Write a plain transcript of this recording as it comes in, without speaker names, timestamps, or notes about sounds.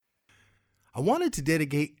I wanted to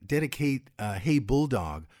dedicate Hey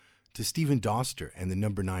Bulldog to Stephen Doster and the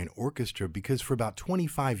Number 9 Orchestra because for about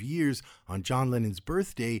 25 years on John Lennon's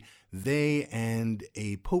birthday, they and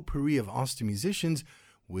a potpourri of Austin musicians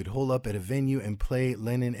would hole up at a venue and play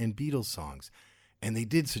Lennon and Beatles songs. And they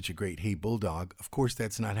did such a great Hey Bulldog. Of course,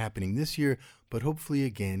 that's not happening this year, but hopefully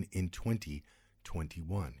again in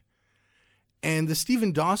 2021. And the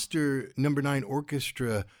Stephen Doster Number 9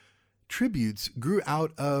 Orchestra tributes grew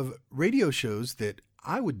out of radio shows that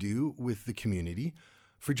I would do with the community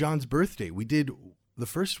for John's birthday. We did the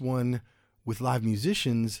first one with live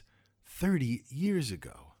musicians 30 years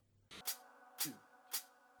ago.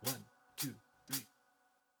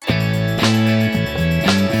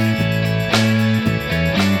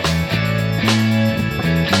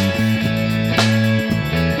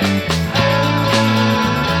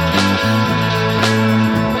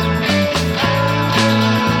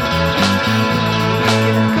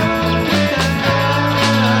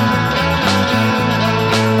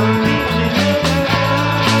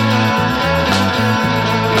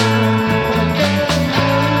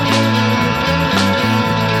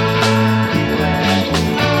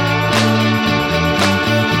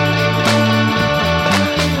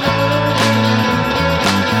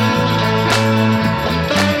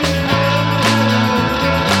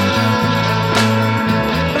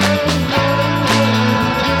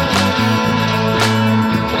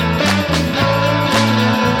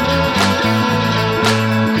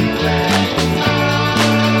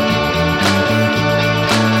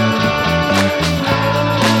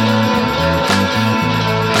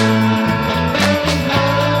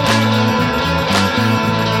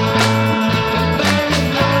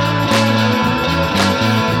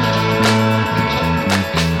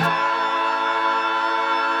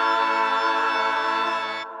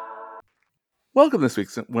 Welcome this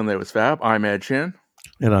week's When They Was Fab. I'm Ed Chin.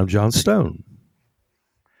 And I'm John Stone.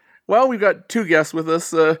 Well, we've got two guests with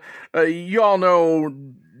us. You all know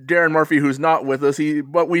Darren Murphy, who's not with us,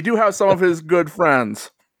 but we do have some of his good friends.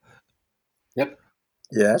 Yep.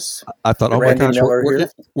 Yes. I thought, Randy oh my Miller gosh,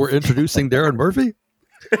 we're introducing Darren Murphy?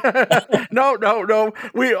 No.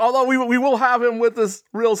 Although we will have him with us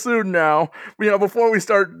real soon now, before we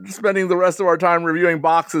start spending the rest of our time reviewing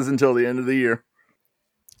boxes until the end of the year.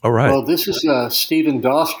 All right. Well, this is Stephen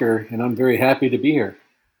Doster, and I'm very happy to be here.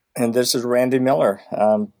 And this is Randy Miller.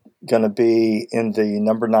 I'm going to be in the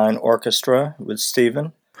Number 9 Orchestra with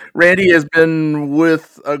Stephen. Randy has been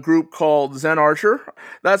with a group called Zen Archer.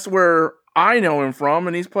 That's where I know him from,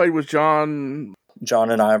 and he's played with John. John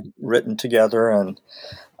and I have written together and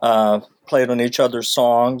played on each other's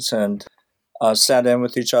songs and sat in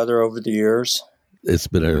with each other over the years. It's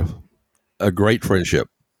been a great friendship.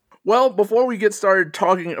 Well, before we get started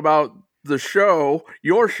talking about the show,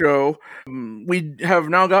 your show, we have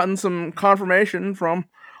now gotten some confirmation from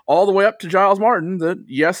all the way up to Giles Martin that,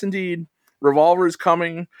 yes, indeed, Revolver is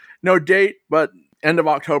coming. No date, but end of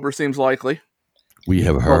October seems likely. We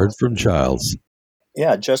have heard from Giles.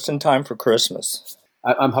 Yeah, just in time for Christmas.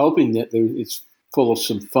 I'm hoping that it's full of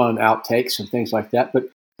some fun outtakes and things like that, but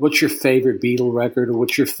what's your favorite Beatle record, or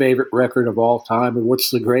what's your favorite record of all time, or what's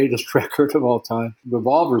the greatest record of all time?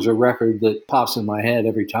 Revolver's a record that pops in my head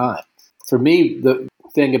every time. For me, the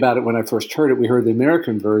thing about it, when I first heard it, we heard the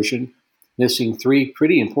American version, missing three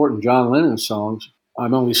pretty important John Lennon songs,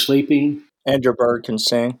 I'm Only Sleeping. And Your Bird Can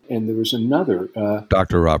Sing. And there was another.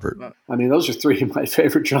 Dr. Robert. I mean, those are three of my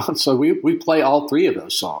favorite John. So we play all three of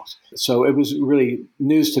those songs. So it was really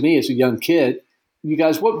news to me as a young kid. You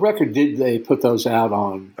guys, what record did they put those out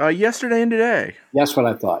on? Yesterday and Today. That's what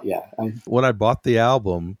I thought, yeah. When I bought the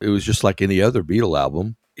album, it was just like any other Beatle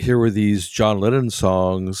album. Here were these John Lennon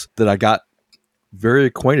songs that I got very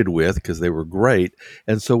acquainted with because they were great.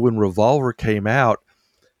 And so when Revolver came out,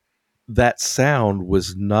 that sound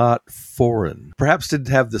was not foreign. Perhaps didn't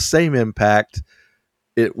have the same impact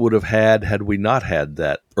it would have had we not had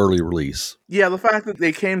that early release. Yeah, the fact that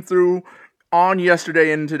they came through on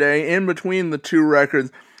Yesterday and Today, in between the two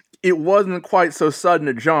records, it wasn't quite so sudden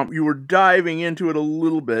a jump. You were diving into it a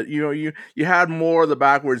little bit. You had more of the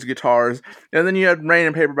backwards guitars, and then you had Rain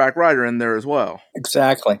and Paperback Writer in there as well.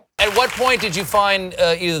 Exactly. At what point did you find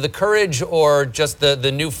either the courage or just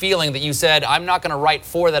the new feeling that you said, I'm not going to write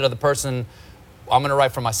for that other person, I'm going to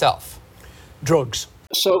write for myself? Drugs.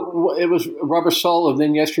 So it was Rubber Soul, and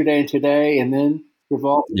then Yesterday and Today, and then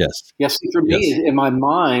Revolver? Yes. Yes, for me, in my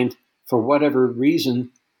mind, for whatever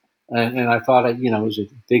reason, and I thought I was a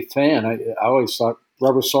big fan. I always thought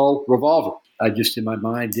Rubber Soul, Revolver. I just in my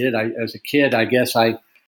mind did. As a kid, I guess I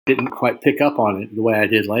didn't quite pick up on it the way I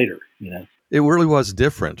did later. It really was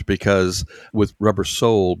different because with Rubber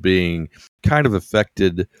Soul being kind of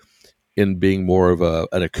affected in being more of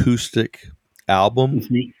an acoustic album.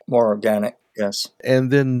 More organic, yes.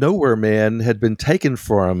 And then Nowhere Man had been taken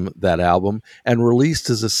from that album and released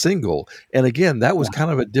as a single. And again, that was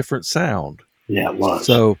kind of a different sound. Yeah, it was.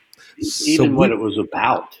 So what it was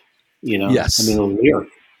about, Yes. I mean, the lyric.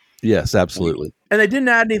 Yes, absolutely. And they didn't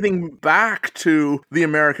add anything back to the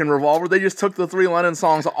American Revolver. They just took the 3 Lennon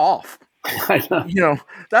songs off. I know.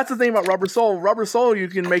 That's the thing about Rubber Soul. Rubber Soul, you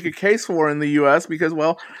can make a case for in the U.S. because,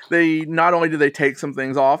 well, they not only did they take some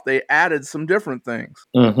things off, they added some different things.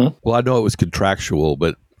 Mm-hmm. Well, I know it was contractual,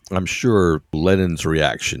 but I'm sure Lennon's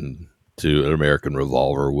reaction to An American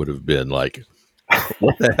Revolver would have been like,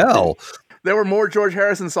 what the hell? There were more George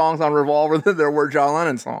Harrison songs on Revolver than there were John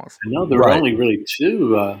Lennon songs. I know there were only really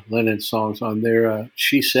 2 Lennon songs on there,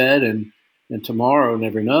 She Said and Tomorrow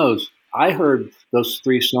Never Knows. I heard those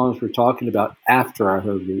 3 songs we're talking about after I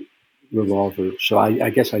heard Revolver, so I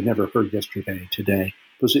guess I never heard Yesterday Today.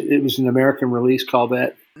 It was an American release called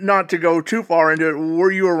that? Not to go too far into it,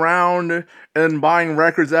 were you around and buying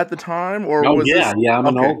records at the time? Or I'm okay.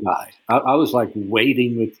 an old guy. I was like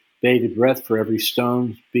waiting with bated breath for every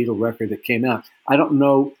Stones Beatle record that came out. I don't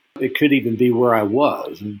know. It could even be where I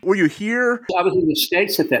was. Were you here? I was in the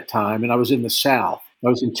States at that time, and I was in the South. I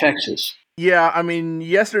was in Texas. Yeah, I mean,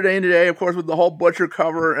 Yesterday and Today, of course, with the whole Butcher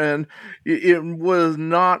cover, and it was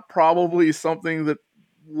not probably something that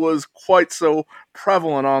was quite so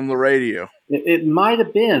prevalent on the radio. It might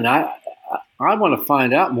have been. I want to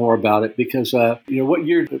find out more about it because, what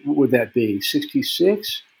year would that be?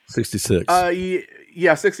 66? 66.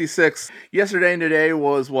 Yeah, 66. Yesterday and Today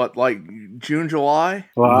was what, like June, July?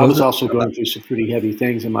 Well, I was also going through some pretty heavy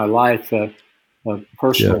things in my life,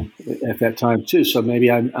 personal at that time too. So maybe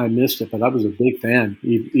I missed it, but I was a big fan.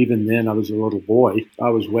 Even then, I was a little boy.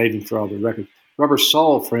 I was waiting for all the records. Rubber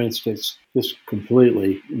Soul, for instance, just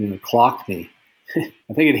completely clocked me.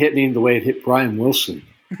 I think it hit me the way it hit Brian Wilson.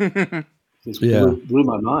 Just blew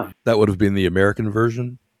my mind. That would have been the American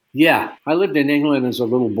version? Yeah. I lived in England as a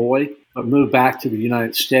little boy, but moved back to the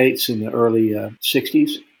United States in the early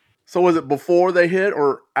 60s. So was it before they hit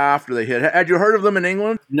or after they hit? Had you heard of them in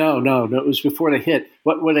England? No. It was before they hit.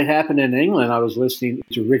 What had happened in England, I was listening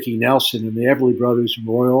to Ricky Nelson and the Everly Brothers and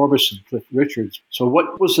Roy Orbison, Cliff Richards. So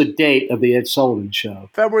what was the date of the Ed Sullivan Show?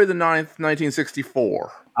 February the 9th,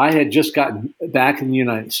 1964. I had just gotten back in the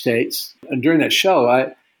United States. And during that show,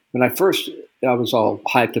 I was all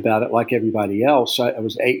hyped about it like everybody else. I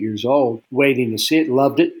was 8 years old, waiting to see it,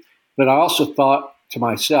 loved it. But I also thought to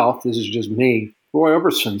myself, this is just me, Roy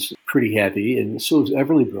Orbison's pretty heavy, and so is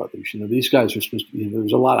Everly Brothers. These guys are supposed to. There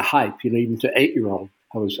was a lot of hype. Even to 8-year-old,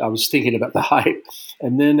 I was thinking about the hype.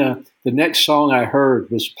 And then the next song I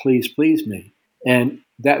heard was "Please Please Me," and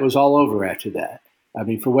that was all over after that. I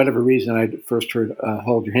mean, for whatever reason, I first heard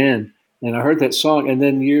 "Hold Your Hand," and I heard that song, and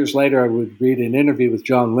then years later, I would read an interview with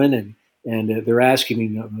John Lennon, and they're asking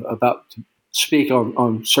me about to speak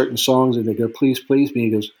on certain songs, and they go, "Please Please Me." He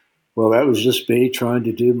goes, "Well, that was just me trying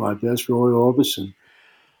to do my best Roy Orbison."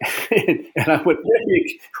 And I went,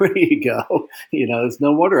 where do you go? It's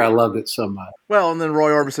no wonder I loved it so much. Well, and then Roy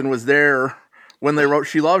Orbison was there when they wrote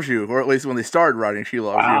She Loves You, or at least when they started writing She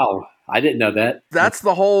Loves You. Wow, I didn't know that. That's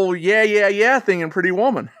the whole yeah thing in Pretty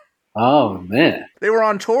Woman. Oh, man. They were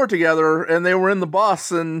on tour together, and they were in the bus,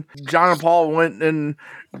 and John and Paul went, and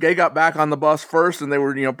they got back on the bus first, and they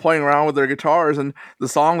were playing around with their guitars, and the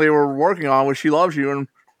song they were working on was She Loves You, and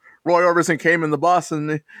Roy Orbison came in the bus, and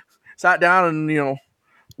they sat down and,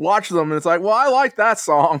 watched them, and it's like, well, I like that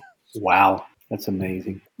song. Wow, that's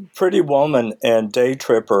amazing. Pretty Woman and Day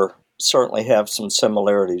Tripper certainly have some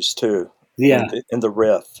similarities, too. Yeah. In the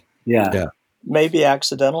riff. Yeah. Maybe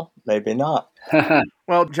accidental, maybe not.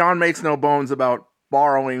 Well, John makes no bones about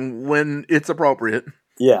borrowing when it's appropriate.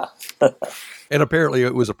 Yeah. And apparently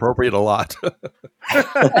it was appropriate a lot.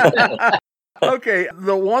 Okay,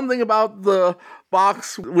 the one thing about the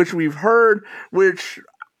box, which we've heard, which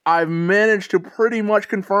I've managed to pretty much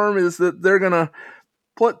confirm, is that they're going to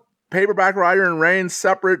put Paperback Writer and Rain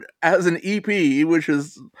separate as an EP, which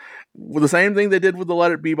is the same thing they did with the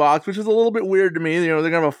Let It Be box, which is a little bit weird to me. They're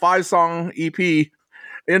going to have a 5-song EP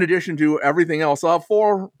in addition to everything else. I'll have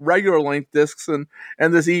 4 regular length discs and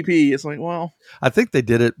this EP. It's like, well, I think they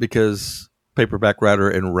did it because Paperback Writer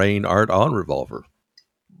and Rain aren't on Revolver.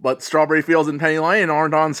 But Strawberry Fields and Penny Lane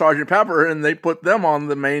aren't on Sgt. Pepper, and they put them on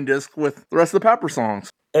the main disc with the rest of the Pepper songs.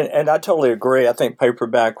 And I totally agree. I think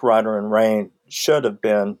Paperback Writer and Rain should have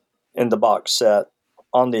been in the box set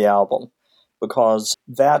on the album, because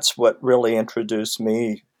that's what really introduced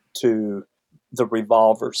me to the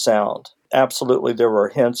Revolver sound. Absolutely, there were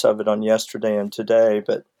hints of it on Yesterday and Today,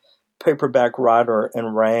 but Paperback Writer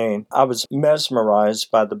and Rain, I was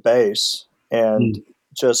mesmerized by the bass and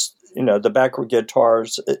just, the backward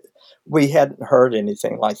guitars. We hadn't heard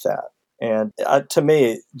anything like that. And to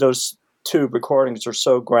me, those two recordings are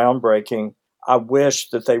so groundbreaking. I wish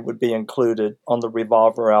that they would be included on the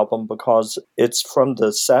Revolver album because it's from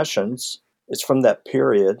the sessions. It's from that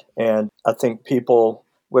period. And I think people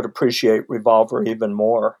would appreciate Revolver even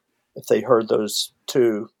more if they heard those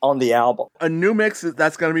two on the album. A new mix,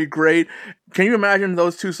 that's going to be great. Can you imagine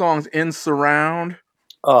those two songs in surround?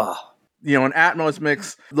 An Atmos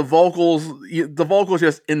mix, the vocals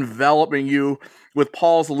just enveloping you with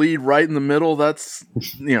Paul's lead right in the middle. That's,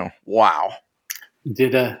 wow.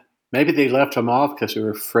 Did maybe they left them off because they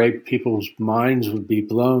were afraid people's minds would be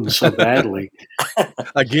blown so badly.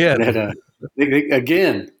 Again.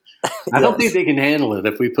 Again. I don't think they can handle it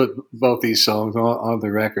if we put both these songs on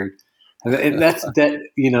the record. And that's that,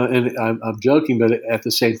 and I'm joking, but at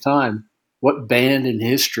the same time, what band in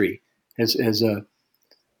history has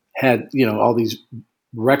had, all these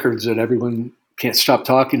records that everyone can't stop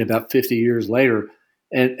talking about 50 years later.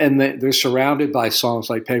 And they're surrounded by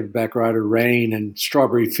songs like Paperback Writer, Rain, and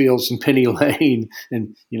Strawberry Fields and Penny Lane.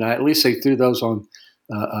 And, at least they threw those on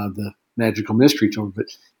the Magical Mystery Tour. But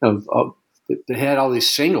they had all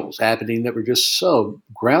these singles happening that were just so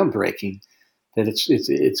groundbreaking that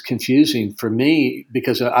it's confusing for me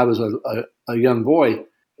because I was a young boy.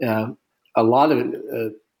 A lot of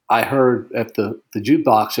it I heard at the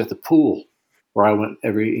jukebox at the pool where I went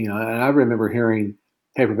and I remember hearing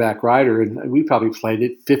Paperback Writer, and we probably played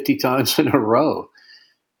it 50 times in a row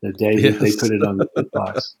the day that they put it on the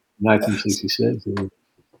jukebox, 1966.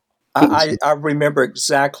 I remember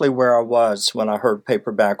exactly where I was when I heard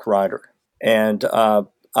Paperback Writer. And I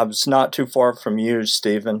was not too far from you,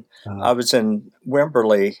 Stephen. I was in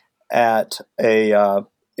Wimberley at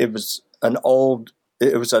it was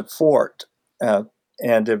a fort,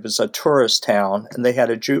 and it was a tourist town, and they had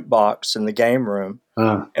a jukebox in the game room.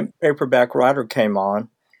 And Paperback Writer came on.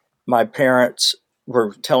 My parents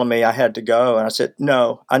were telling me I had to go, and I said,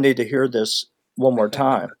 no, I need to hear this one more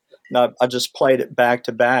time. And I just played it back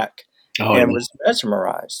to back and was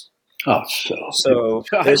mesmerized. Oh, so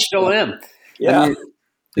I still am. Yeah. I mean,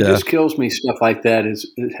 it just kills me. Stuff like that is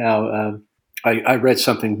how I read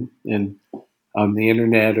something on the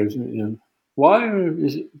internet, or why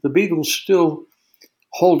is the Beatles still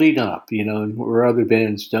holding up? And where other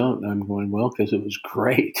bands don't. And I'm going, well, because it was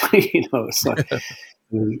great. It's like it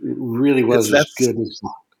really was as good as.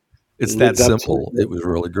 It's that simple. It was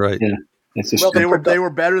really great. Yeah. It's just, well, they were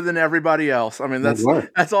better than everybody else. I mean,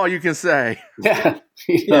 that's all you can say.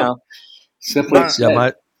 Yeah. Simply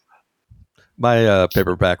said. My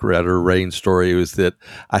Paperback Writer Rain story was that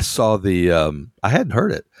I saw I hadn't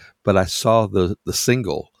heard it, but I saw the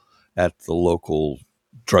single at the local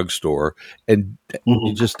drugstore, and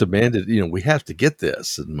you just demanded, we have to get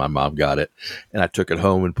this. And my mom got it, and I took it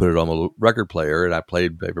home and put it on the record player, and I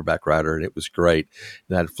played Paperback Writer, and it was great.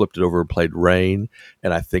 And I flipped it over and played Rain,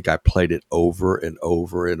 and I think I played it over and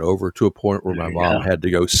over and over to a point where my mom had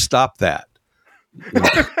to go, stop that.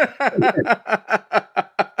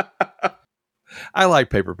 I like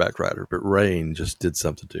Paperback Writer, but Rain just did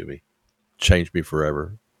something to me. Changed me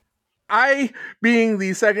forever. I, being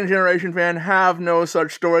the second generation fan, have no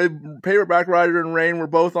such story. Paperback Writer and Rain were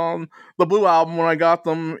both on the Blue Album when I got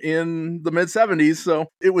them in the mid-'70s,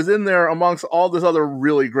 so it was in there amongst all this other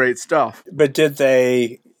really great stuff. But did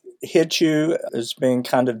they hit you as being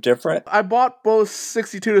kind of different? I bought both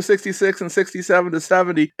 62 to 66 and 67 to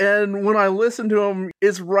 70, and when I listened to them,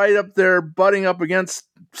 it's right up there butting up against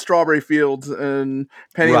Strawberry Fields and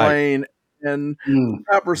Penny Lane and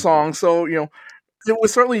Pepper Song. So, it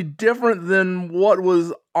was certainly different than what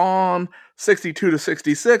was on 62 to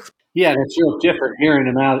 66. Yeah, it's real different hearing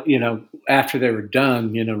them out, after they were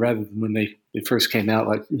done, rather than when they first came out,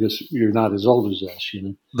 like you're not as old as us,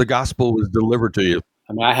 The gospel was delivered to you.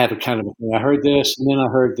 I mean, I have a kind of, I heard this, and then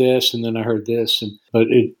I heard this, and then I heard this. But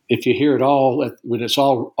if you hear it all, when it's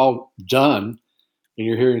all done, and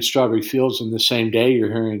you're hearing Strawberry Fields in the same day,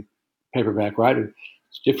 you're hearing Paperback Writer,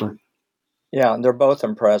 it's different. Yeah, they're both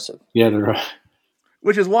impressive. Yeah, they're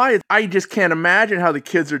Which is why I just can't imagine how the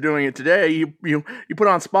kids are doing it today. You put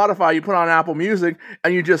on Spotify, you put on Apple Music,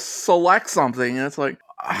 and you just select something, and it's like,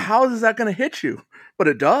 how is that going to hit you? But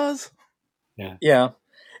it does. Yeah.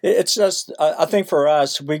 It's just, I think for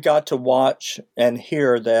us, we got to watch and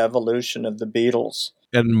hear the evolution of the Beatles.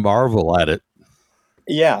 And marvel at it.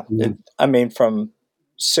 Yeah. From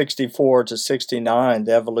 64 to 69,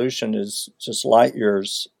 the evolution is just light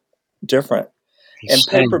years different. And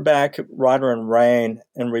Paperback Writer and Rain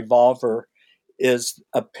and Revolver is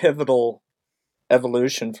a pivotal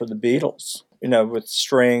evolution for the Beatles, with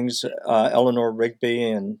strings, Eleanor Rigby,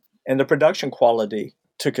 and the production quality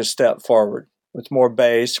took a step forward with more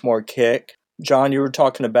bass, more kick. John, you were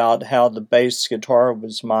talking about how the bass guitar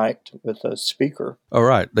was mic'd with a speaker. All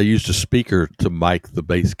right. They used a speaker to mic the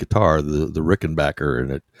bass guitar, the Rickenbacker,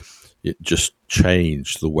 and it just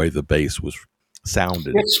changed the way the bass was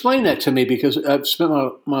sounded. Explain that to me, because I've spent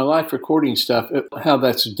my life recording stuff, how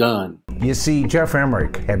that's done. You see, Geoff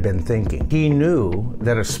Emerick had been thinking. He knew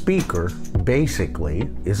that a speaker basically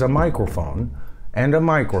is a microphone, and a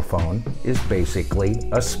microphone is basically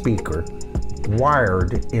a speaker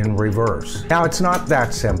wired in reverse. Now, it's not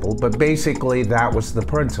that simple, but basically that was the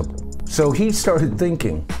principle. So he started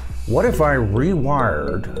thinking, what if I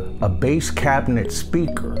rewired a bass cabinet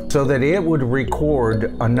speaker so that it would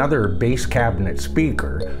record another bass cabinet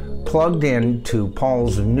speaker plugged into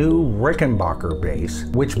Paul's new Rickenbacker bass,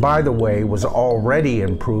 which, by the way, was already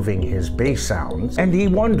improving his bass sounds, and he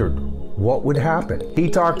wondered what would happen. He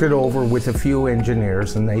talked it over with a few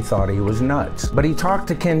engineers and they thought he was nuts. But he talked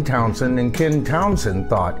to Ken Townsend, and Ken Townsend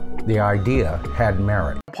thought the idea had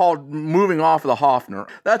merit. Paul moving off of the Hofner,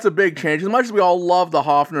 that's a big change. As much as we all love the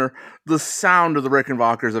Hofner, the sound of the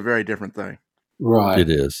Rickenbacker is a very different thing. Right. It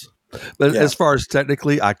is. But as far as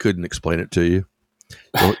technically, I couldn't explain it to you.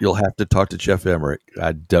 You'll have to talk to Geoff Emerick.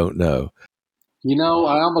 I don't know.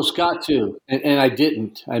 I almost got to, and I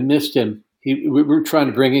didn't. I missed him. We were trying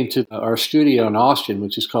to bring him to our studio in Austin,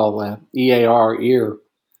 which is called EAR, EAR,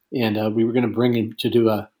 and we were going to bring him to do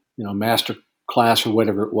a master class or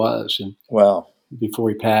whatever it was. And before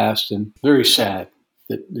he passed, and very sad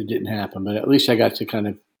that it didn't happen. But at least I got to kind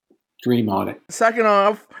of dream on it. Second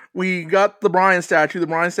off, we got the Brian statue. The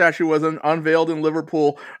Brian statue was unveiled in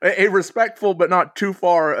Liverpool, a respectful but not too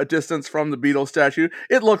far a distance from the Beatles statue.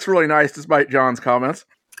 It looks really nice, despite John's comments.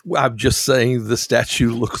 Well, I'm just saying the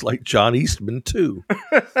statue looks like John Eastman, too.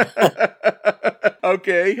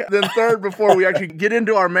 Okay. Then third, before we actually get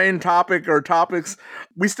into our main topic or topics,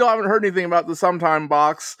 we still haven't heard anything about the Sometime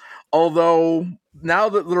box, although now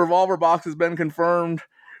that the Revolver box has been confirmed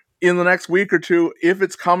in the next week or two, if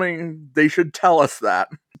it's coming, they should tell us that.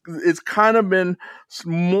 It's kind of been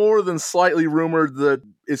more than slightly rumored that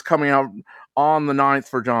it's coming out on the 9th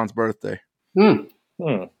for John's birthday.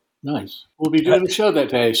 Nice. We'll be doing a show that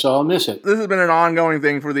day, so I'll miss it. This has been an ongoing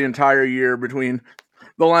thing for the entire year between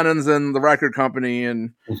the Lennons and the record company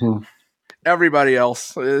and everybody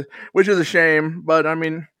else, which is a shame. But I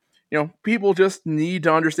mean, people just need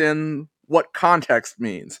to understand what context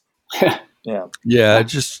means. Yeah,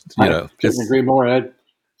 just, I couldn't agree more, Ed.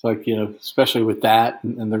 It's like, especially with that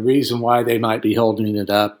and the reason why they might be holding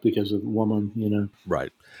it up because of a woman,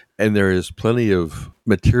 Right. And there is plenty of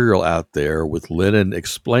material out there with Lennon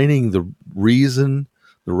explaining the reason,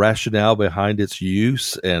 the rationale behind its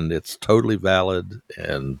use, and it's totally valid.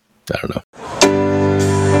 And I don't know.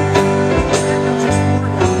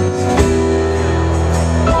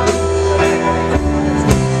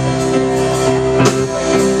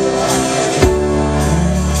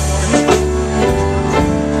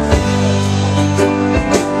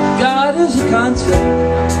 God is a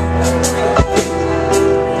concept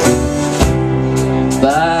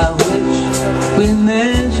by which we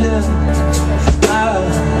measure our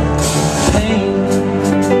pain.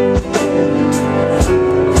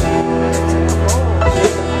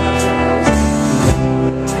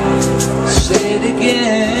 Say it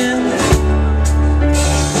again.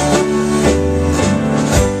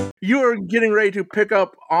 You are getting ready to pick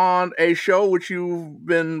up on a show which you've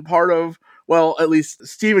been part of. Well, at least,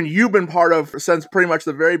 Stephen, you've been part of since pretty much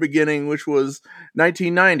the very beginning, which was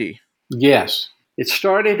 1990. Yes. It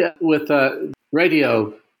started with a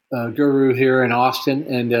radio guru here in Austin,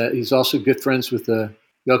 and he's also good friends with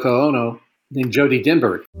Yoko Ono, named Jody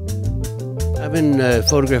Denberg. I've been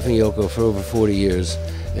photographing Yoko for over 40 years,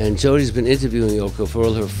 and Jody's been interviewing Yoko for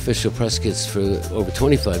all her official press kits for over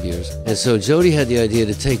 25 years. And so Jody had the idea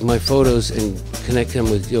to take my photos and connect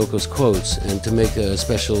them with Yoko's quotes and to make a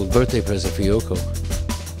special birthday present for Yoko.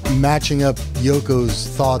 Matching up Yoko's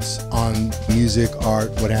thoughts on music,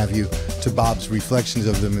 art, what have you, to Bob's reflections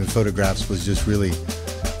of them in photographs was just really,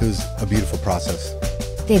 it was a beautiful process.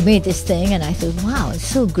 They made this thing and I thought, wow, it's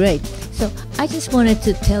so great. So I just wanted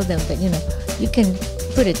to tell them that, you can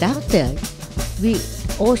put it out there. We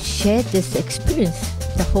all shared this experience,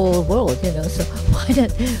 the whole world, so why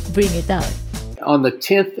not bring it out? On the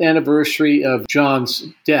 10th anniversary of John's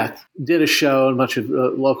death, did a show and a bunch of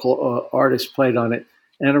local artists played on it.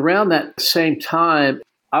 And around that same time,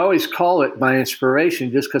 I always call it my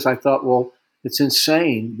inspiration just because I thought, well, it's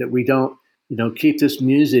insane that we don't, keep this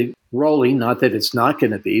music rolling. Not that it's not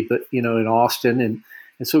going to be, but, in Austin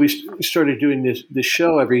And so we started doing this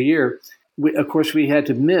show every year. Of course, we had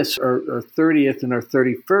to miss our 30th and our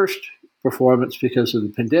 31st performance because of the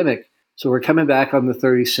pandemic. So we're coming back on the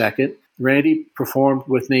 32nd. Randy performed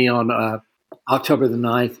with me on October the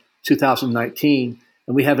 9th, 2019,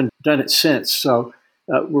 and we haven't done it since. So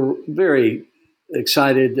we're very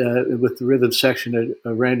excited with the rhythm section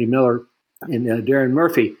of Randy Miller and Darren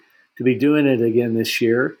Murphy to be doing it again this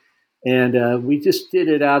year. And we just did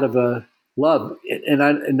it out of love.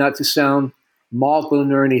 And not to sound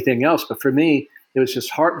maudlin or anything else, but for me, it was just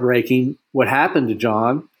heartbreaking what happened to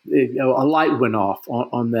John. A light went off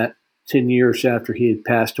on that 10 years after he had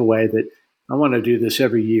passed away, that I want to do this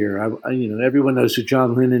every year. Everyone knows who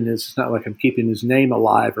John Lennon is. It's not like I'm keeping his name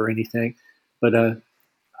alive or anything, but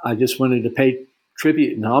I just wanted to pay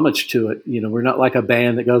tribute and homage to it. We're not like a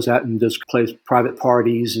band that goes out and just plays private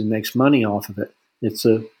parties and makes money off of it. It's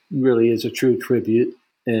really is a true tribute,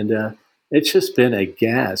 and it's just been a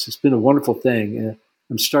gas. It's been a wonderful thing.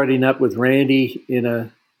 I'm starting up with Randy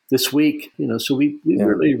this week, so we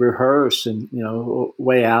really rehearse and,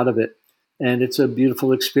 way out of it. And it's a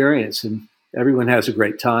beautiful experience, and everyone has a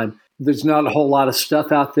great time. There's not a whole lot of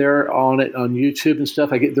stuff out there on it, on YouTube and stuff.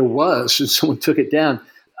 There was, and someone took it down.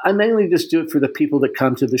 I mainly just do it for the people that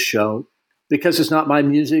come to the show. Because it's not my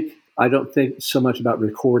music, I don't think so much about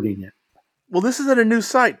recording it. Well, this is at a new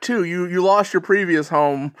site, too. You lost your previous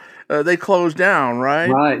home. They closed down, right?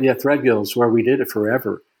 Right, yeah, Threadgill is where we did it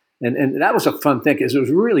forever. And that was a fun thing because it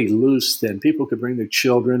was really loose then. People could bring their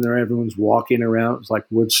children there. Everyone's walking around. It was like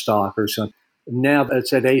Woodstock or something. Now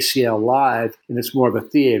it's at ACL Live, and it's more of a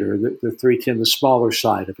theater, the 310, the smaller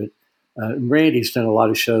side of it. Randy's done a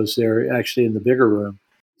lot of shows there, actually in the bigger room.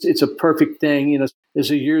 It's a perfect thing. As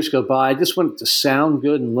the years go by, I just want it to sound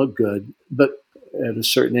good and look good. But at a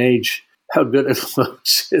certain age, how good it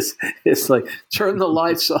looks, it's like, turn the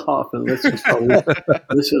lights off and let's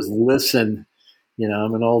just listen.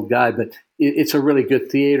 I'm an old guy, but it's a really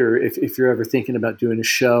good theater if you're ever thinking about doing a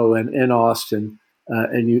show in Austin,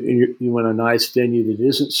 and you want a nice venue that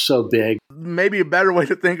isn't so big. Maybe a better way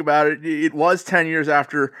to think about it, it was 10 years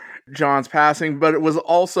after John's passing, but it was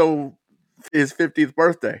also his 50th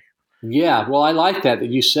birthday. Yeah, well, I like that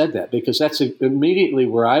you said that, because that's immediately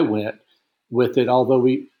where I went with it, although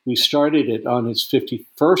we started it on his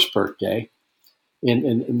 51st birthday.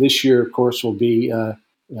 And this year, of course, will be...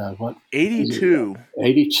 82.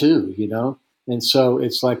 82, and so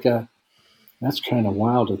it's like that's kind of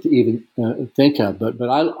wild to even think of. But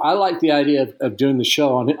I like the idea of doing the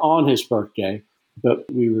show on his birthday. But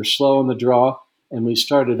we were slow on the draw, and we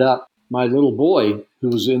started up. My little boy, who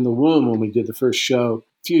was in the womb when we did the first show,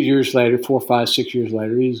 a few years later, 4, 5, 6 years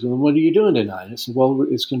later, he's going, "What are you doing tonight?" I said, "Well,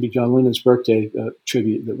 it's going to be John Lennon's birthday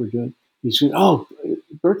tribute that we're doing." He's going, "Oh,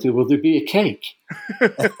 birthday, will there be a cake?"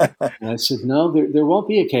 And I said, "No, there won't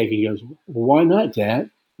be a cake." He goes, "Well, why not,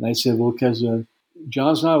 Dad?" And I said, "Well, because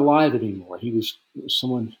John's not alive anymore. He was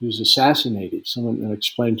someone who was assassinated. Someone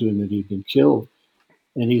explained to him that he'd been killed."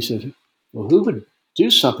 And he said, "Well, who would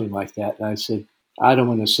do something like that?" And I said, "I don't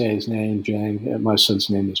want to say his name, Jang. My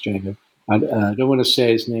son's name is Django. I don't want to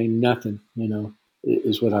say his name. Nothing,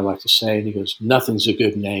 is what I like to say." And he goes, "Nothing's a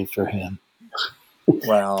good name for him."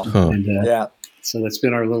 Wow. And, yeah. So that's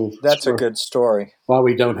been our little... That's a good story. Why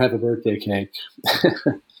we don't have a birthday cake.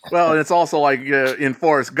 Well, and it's also like in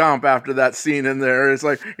Forrest Gump, after that scene in there, it's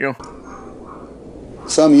like,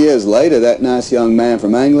 Some years later, that nice young man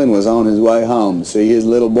from England was on his way home to see his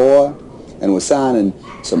little boy and was signing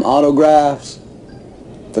some autographs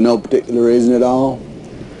for no particular reason at all.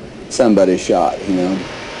 Somebody shot,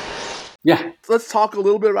 Yeah. Let's talk a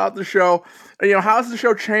little bit about the show. How's the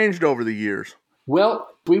show changed over the years? Well,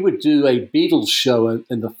 we would do a Beatles show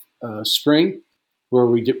in the spring, where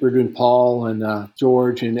we're doing Paul and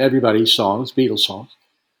George and everybody's songs, Beatles songs,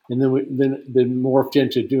 and then morphed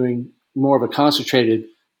into doing more of a concentrated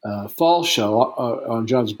fall show on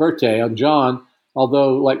John's birthday. On John,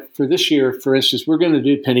 although like for this year, for instance, we're going to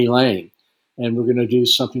do Penny Lane, and we're going to do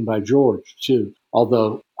something by George too.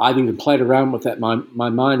 Although I've even played around with that in my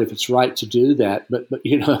mind if it's right to do that, but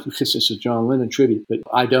because it's a John Lennon tribute. But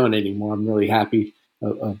I don't anymore. I'm really happy.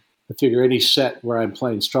 I figure any set where I'm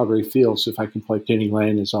playing Strawberry Fields, if I can play Penny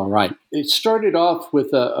Lane, is all right. It started off with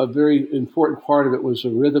a very important part of it was a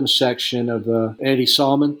rhythm section of Andy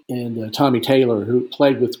Salmon and Tommy Taylor, who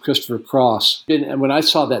played with Christopher Cross. And when I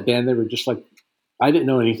saw that band, they were just like, I didn't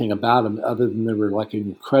know anything about them other than they were like an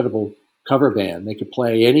incredible cover band. They could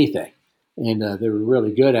play anything, and they were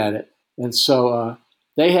really good at it. And so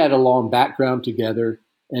they had a long background together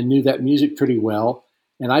and knew that music pretty well.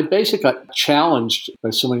 And I basically got challenged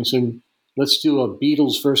by someone saying, "Let's do a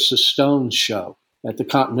Beatles versus Stones show at the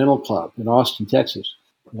Continental Club in Austin, Texas."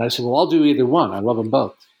 And I said, well, I'll do either one. I love them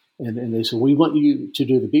both. And they said, we want you to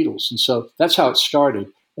do the Beatles. And so that's how it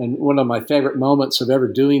started. And one of my favorite moments of ever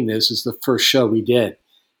doing this is the first show we did,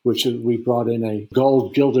 which we brought in a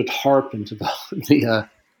gold gilded harp into the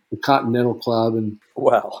Continental Club, and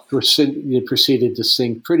wow, proceeded to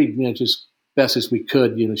sing pretty just best as we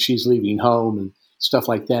could. She's Leaving Home and stuff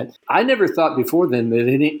like that. I never thought before then that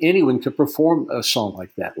anyone could perform a song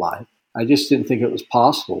like that live. I just didn't think it was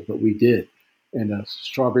possible, but we did. And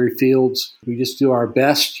Strawberry Fields, we just do our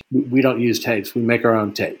best. We don't use tapes. We make our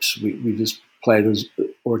own tapes. We just play it as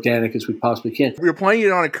organic as we possibly can. You're playing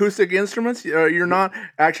it on acoustic instruments? You're not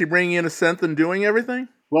actually bringing in a synth and doing everything?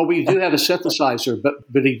 Well, we do have a synthesizer,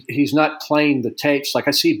 but he's not playing the tapes. Like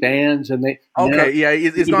I see bands and they. Okay, yeah,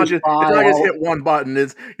 it's not just hit one button.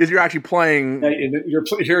 It's you're actually playing. You're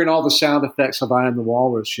hearing all the sound effects of I Am the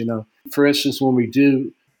Walrus. For instance, when we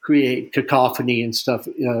do create cacophony and stuff,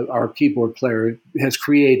 our keyboard player has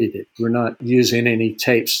created it. We're not using any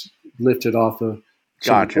tapes lifted off of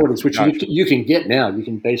recordings, which you can get now. You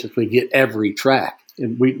can basically get every track.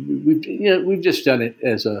 And we've just done it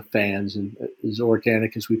as fans and as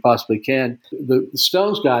organic as we possibly can. The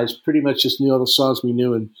Stones guys pretty much just knew all the songs we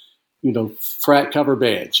knew, and frat cover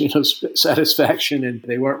bands, Satisfaction, and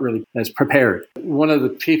they weren't really as prepared. One of the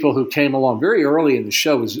people who came along very early in the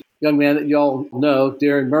show was a young man that y'all know,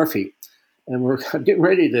 Darren Murphy, and we're getting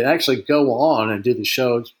ready to actually go on and do the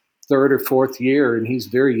show. Third or fourth year, and he's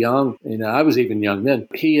very young. And I was even young then.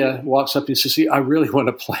 He walks up and says, I really want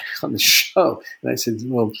to play on the show. And I said,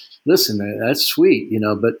 well, listen, that's sweet,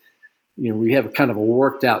 but we have kind of a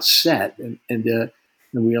worked out set, and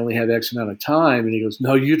we only have X amount of time. And he goes,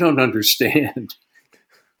 no, you don't understand.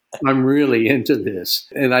 I'm really into this.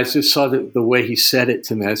 And I just saw the way he said it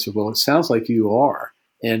to me. I said, well, it sounds like you are.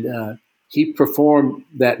 And he performed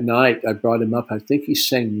that night. I brought him up. I think he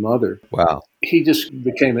sang Mother. Wow. He just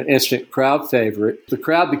became an instant crowd favorite. The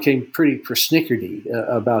crowd became pretty persnickety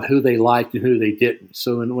about who they liked and who they didn't.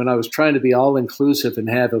 So when I was trying to be all-inclusive and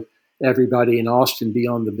have everybody in Austin be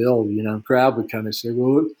on the bill, the crowd would kind of say,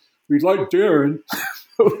 well, we like Darren.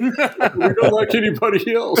 We don't like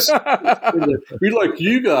anybody else. We like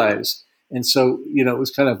you guys. And so, it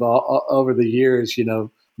was kind of over the years,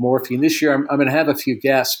 morphing. This year I'm going to have a few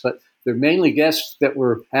guests, but they're mainly guests that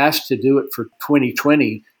were asked to do it for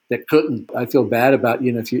 2020 that couldn't. I feel bad about,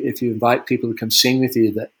 if you invite people to come sing with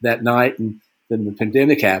you that night and then the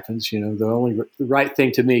pandemic happens, the right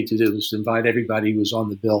thing to me to do was to invite everybody who was on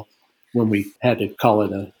the bill when we had to call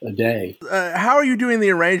it a day. How are you doing the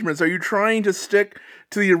arrangements? Are you trying to stick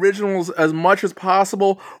to the originals as much as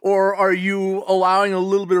possible, or are you allowing a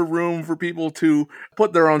little bit of room for people to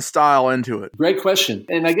put their own style into it? Great question.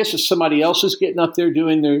 And I guess if somebody else is getting up there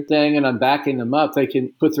doing their thing and I'm backing them up, they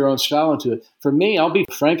can put their own style into it. For me, I'll be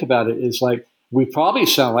frank about it. It's like we probably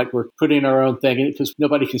sound like we're putting our own thing in it because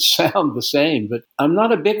nobody can sound the same. But I'm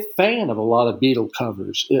not a big fan of a lot of Beatle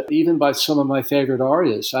covers, even by some of my favorite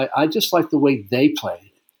artists. I just like the way they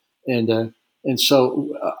played it. And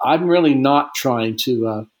so I'm really not trying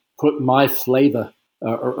to put my flavor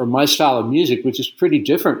or my style of music, which is pretty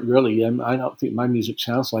different, really. I don't think my music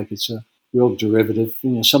sounds like it's a real derivative,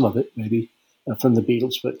 some of it maybe from the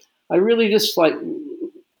Beatles. But I really just like,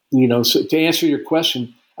 so to answer your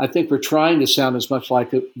question, I think we're trying to sound as much like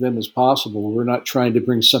them as possible. We're not trying to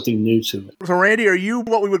bring something new to it. So, Randy, are you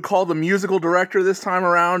what we would call the musical director this time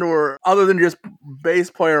around, or other than just bass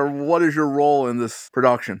player, what is your role in this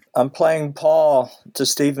production? I'm playing Paul to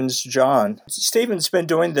Stephen's John. Stephen's been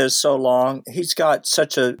doing this so long. He's got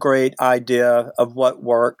such a great idea of what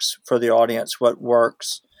works for the audience, what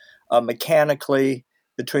works mechanically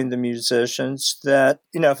between the musicians that,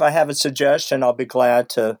 if I have a suggestion, I'll be glad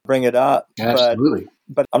to bring it up. Absolutely.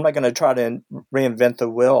 But I'm not going to try to reinvent the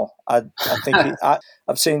wheel. I think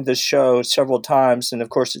I've seen this show several times, and of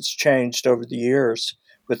course it's changed over the years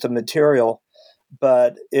with the material,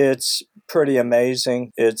 but it's pretty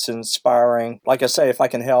amazing. It's inspiring. Like I say, if I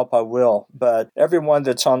can help, I will. But everyone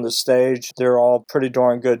that's on the stage, they're all pretty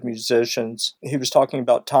darn good musicians. He was talking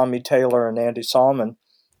about Tommy Taylor and Andy Solomon,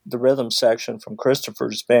 the rhythm section from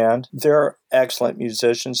Christopher's band. They're excellent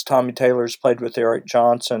musicians. Tommy Taylor's played with Eric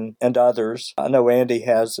Johnson and others. I know Andy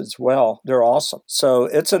has as well. They're awesome. So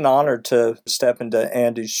it's an honor to step into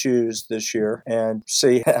Andy's shoes this year and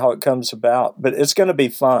see how it comes about. But it's going to be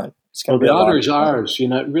fun. Well, the honor is ours.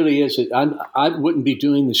 It really is. I wouldn't be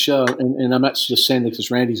doing the show, and I'm not just saying that because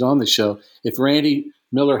Randy's on the show. If Randy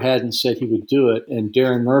Miller hadn't said he would do it and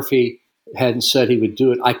Darren Murphy hadn't said he would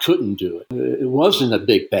do it, I couldn't do it. It wasn't a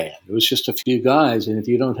big band. It was just a few guys. And if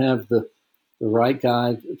you don't have the right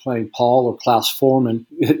guy playing Paul or Klaus Forman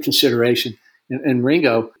consideration, And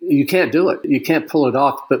Ringo, you can't do it. You can't pull it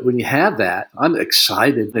off. But when you have that, I'm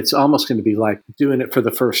excited. It's almost going to be like doing it for the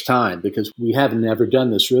first time because we haven't ever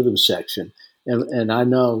done this rhythm section. And I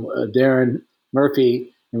know Darren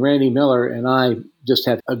Murphy and Randy Miller and I just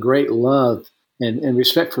have a great love and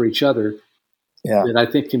respect for each other that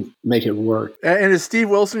I think can make it work. And is Steve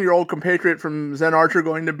Wilson, your old compatriot from Zen Archer,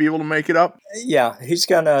 going to be able to make it up? Yeah, he's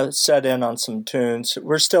going to set in on some tunes.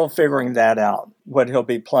 We're still figuring that out, what he'll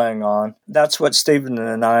be playing on. That's what Stephen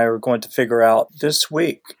and I are going to figure out this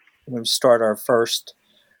week when we start our first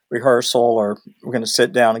rehearsal, or we're going to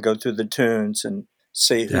sit down and go through the tunes and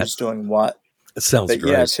see who's doing what. It sounds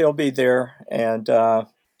great. Yes, he'll be there. And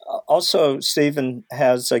also, Stephen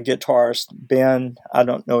has a guitarist, Ben. I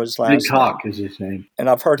don't know his last name. Ben Cock is his name. And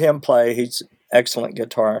I've heard him play. He's an excellent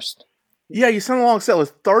guitarist. Yeah, you sent a long set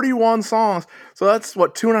with 31 songs. So that's,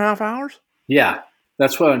 2.5 hours? Yeah,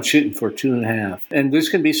 that's what I'm shooting for, 2.5. And there's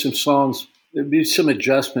going to be some songs, there'll be some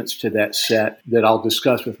adjustments to that set that I'll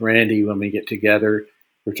discuss with Randy when we get together.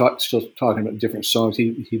 We're still talking about different songs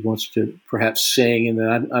he wants to perhaps sing. And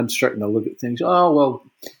then I'm starting to look at things. Oh, well,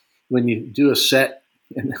 when you do a set,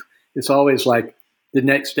 and it's always like the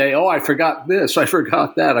next day, oh, I forgot this, I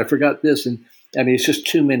forgot that, I forgot this. And I mean, it's just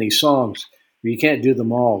too many songs. You can't do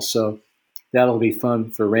them all. So that'll be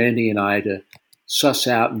fun for Randy and I to suss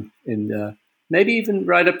out and maybe even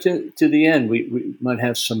right up to the end. We might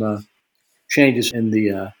have some changes in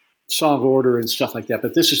the song order and stuff like that.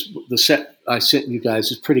 But this is the set I sent you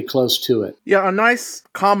guys is pretty close to it. Yeah, a nice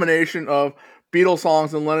combination of Beatles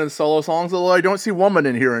songs and Lennon solo songs, although I don't see Woman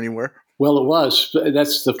in here anywhere. Well, it was.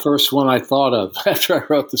 That's the first one I thought of after I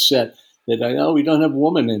wrote the set, that I know we don't have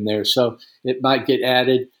Woman in there, so it might get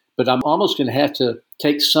added. But I'm almost going to have to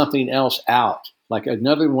take something else out. Like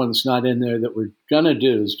another one that's not in there that we're going to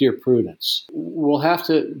do is Dear Prudence. We'll have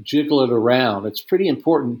to jiggle it around. It's pretty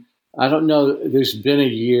important. I don't know, there's been a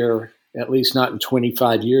year, at least not in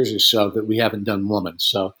 25 years or so, that we haven't done Woman.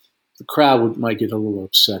 So the crowd might get a little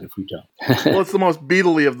upset if we don't. Well, it's the most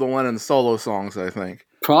Beatle-y of the Lennon solo songs, I think.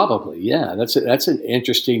 Probably, yeah. That's an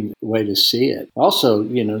interesting way to see it. Also,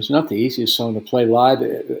 it's not the easiest song to play live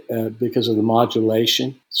because of the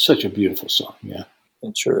modulation. Such a beautiful song, yeah.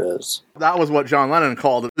 It sure is. That was what John Lennon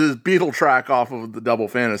called it, his Beatle track off of the Double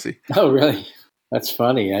Fantasy. Oh, really? That's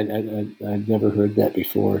funny. I'd never heard that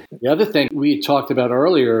before. The other thing we had talked about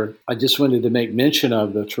earlier, I just wanted to make mention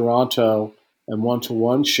of the Toronto and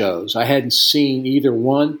one-to-one shows. I hadn't seen either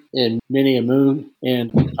one in many a moon,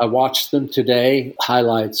 and I watched them today.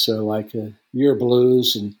 Highlights like Year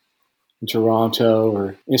Blues and in Toronto,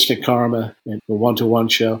 or Instant Karma and the one-to-one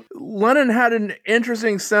show. Lennon had an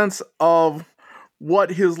interesting sense of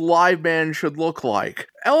what his live band should look like.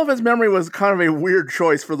 Elephant's Memory was kind of a weird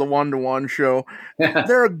choice for the one-to-one show.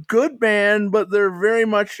 They're a good band, but they're very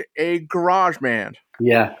much a garage band.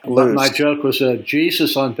 Yeah, my joke was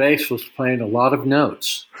Jesus on bass was playing a lot of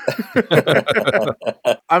notes.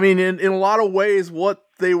 I mean, in a lot of ways, what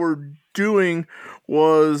they were doing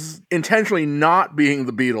was intentionally not being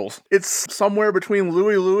the Beatles. It's somewhere between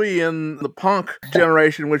Louie Louie and the punk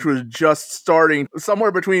generation, which was just starting.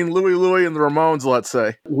 Somewhere between Louie Louie and the Ramones, let's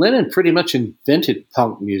say. Lennon pretty much invented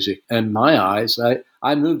punk music in my eyes.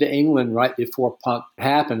 I moved to England right before punk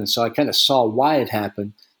happened, and so I kind of saw why it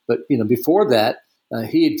happened. But, before that,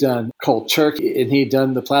 he had done Cold Turkey, and he had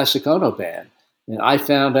done the Plastic Ono Band. And I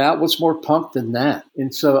found out what's more punk than that.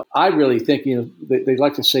 And so I really think, they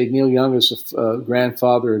like to say Neil Young is a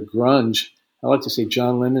grandfather of grunge. I like to say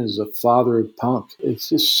John Lennon is a father of punk. It's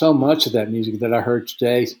just so much of that music that I heard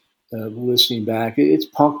today, listening back. It's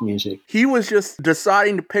punk music. He was just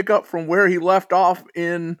deciding to pick up from where he left off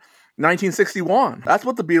in 1961. That's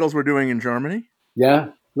what the Beatles were doing in Germany. Yeah,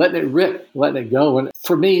 letting it rip, letting it go. And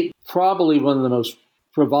for me, probably one of the most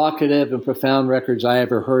provocative and profound records I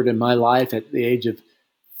ever heard in my life at the age of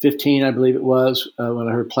 15, I believe it was, when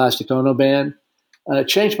I heard Plastic Ono Band. It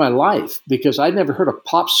changed my life because I'd never heard a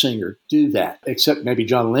pop singer do that, except maybe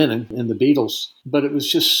John Lennon and the Beatles. But it was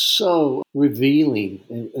just so revealing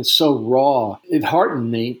and so raw. It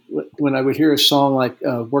heartened me when I would hear a song like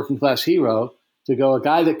Working Class Hero to go, a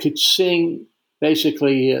guy that could sing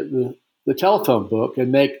basically the telephone book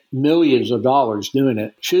and make millions of dollars doing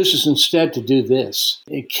it, chooses instead to do this.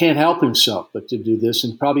 He can't help himself but to do this,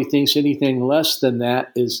 and probably thinks anything less than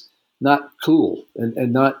that is not cool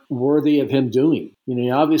and not worthy of him doing. He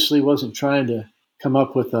obviously wasn't trying to come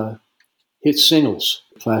up with hit singles,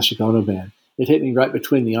 Plastic Ono Band. It hit me right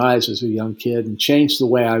between the eyes as a young kid and changed the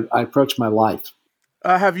way I approach my life.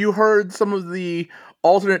 Have you heard some of the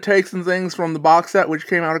alternate takes and things from the box set, which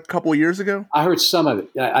came out a couple of years ago? I heard some of it.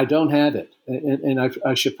 I don't have it, and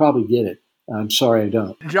I should probably get it. I'm sorry I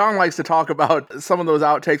don't. John likes to talk about some of those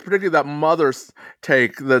outtakes, particularly that Mother's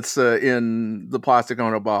take that's in the Plastic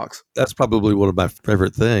Ono box. That's probably one of my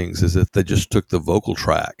favorite things, is that they just took the vocal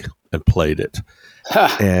track and played it.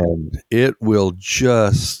 And it will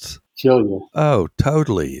just kill you. Oh,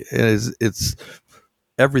 totally. It's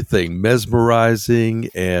everything mesmerizing,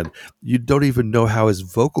 and you don't even know how his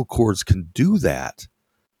vocal cords can do that.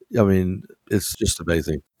 I mean, it's just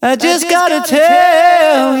amazing. I just gotta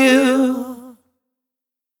tell you,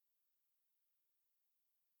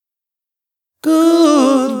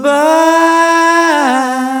 goodbye.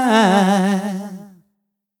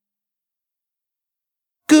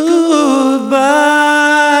 Goodbye.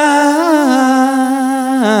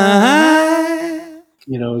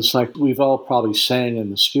 You know, it's like we've all probably sang in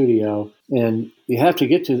the studio, and you have to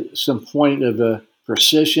get to some point of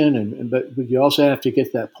precision, but you also have to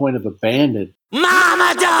get that point of abandon.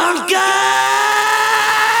 Mama, don't go!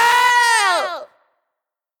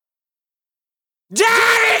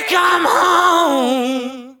 Daddy, come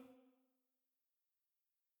home!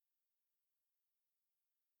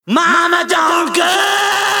 Mama, don't go!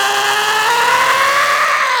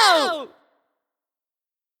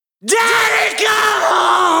 Daddy, come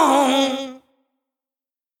home!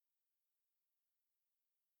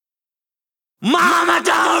 Mama,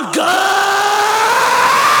 don't go!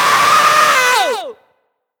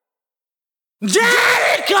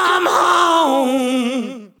 Daddy, come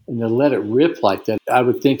home! And to let it rip like that, I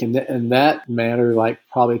would think in that manner, like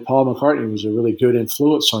probably Paul McCartney was a really good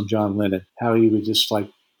influence on John Lennon, how he would just like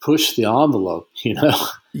push the envelope, you know?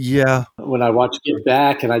 Yeah. When I watch Get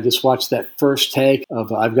Back and I just watched that first take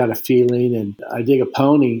of I've Got a Feeling and I Dig a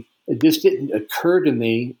Pony, it just didn't occur to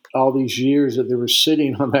me all these years that they were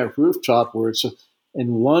sitting on that rooftop where it's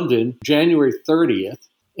in London, January 30th.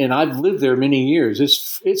 And I've lived there many years.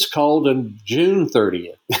 It's cold on June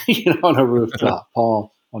 30th, you know, on a rooftop.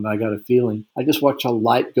 Paul, when I Got a Feeling, I just watch a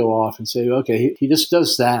light go off and say, okay, he just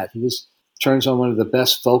does that. He just turns on one of the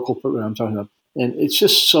best vocal programs I'm talking about. And it's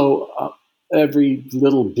just so, every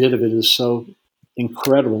little bit of it is so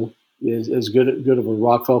incredible, is as good of a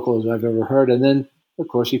rock vocal as I've ever heard. And then, of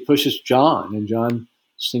course, he pushes John, and John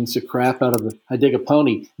sings the crap out of it. I Dig a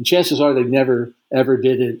Pony. And chances are they never, ever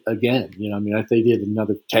did it again. You know, I mean, they did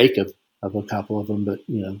another take of a couple of them, but,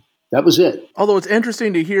 you know, that was it. Although it's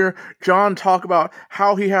interesting to hear John talk about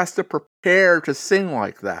how he has to prepare to sing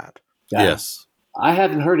like that. Yeah. Yes. I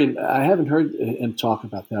haven't heard him talk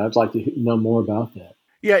about that. I'd like to know more about that.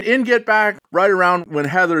 Yeah, in Get Back, right around when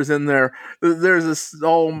Heather's in there, there's this,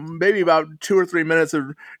 maybe about 2 or 3 minutes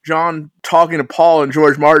of John talking to Paul and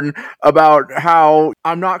George Martin about how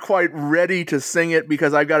I'm not quite ready to sing it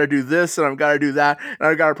because I've got to do this and I've got to do that, and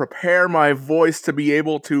I've got to prepare my voice to be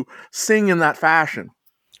able to sing in that fashion.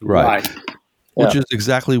 Right. Which is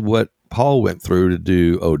exactly what Paul went through to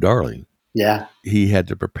do Oh Darling. Yeah. He had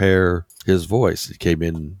to prepare his voice. He came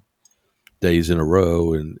in days in a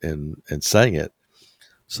row and sang it.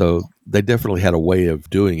 So they definitely had a way of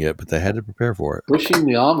doing it, but they had to prepare for it. Pushing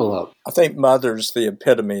the envelope. I think Mother's the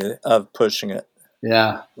epitome of pushing it.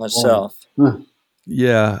 Yeah. Myself.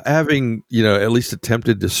 Yeah. Having, at least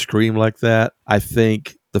attempted to scream like that, I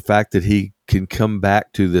think the fact that he can come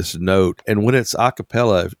back to this note, and when it's a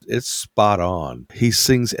cappella, it's spot on. He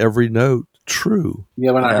sings every note true.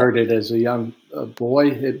 Yeah, when I heard it as a young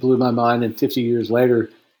boy, it blew my mind, and 50 years later,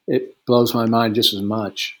 it blows my mind just as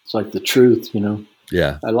much. It's like the truth,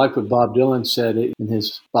 Yeah. I like what Bob Dylan said in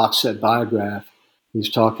his box set biograph. He's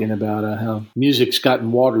talking about how music's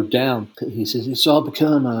gotten watered down. He says it's all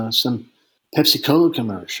become some Pepsi-Cola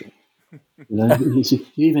commercial. He said,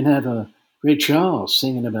 you even have Ray Charles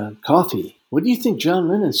singing about coffee. What do you think John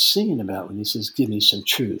Lennon's singing about when he says, give me some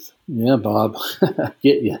truth? Yeah, Bob,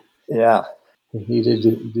 get you. Yeah. He did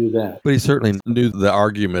do that. But he certainly knew the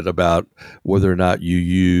argument about whether or not you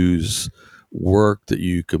use work that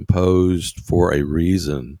you composed for a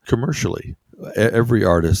reason commercially. Every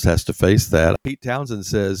artist has to face that. Pete Townsend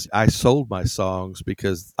says, I sold my songs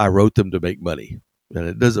because I wrote them to make money. And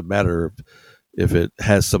it doesn't matter if it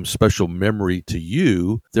has some special memory to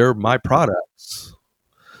you, they're my products.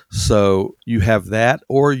 So you have that,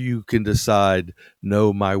 or you can decide,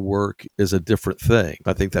 no, my work is a different thing.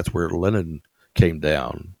 I think that's where Lennon came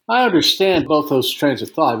down. I understand both those trains of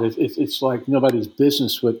thought. It's like nobody's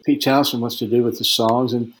business what Pete Townsend wants to do with the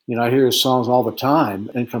songs. And, I hear his songs all the time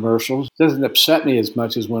in commercials. It doesn't upset me as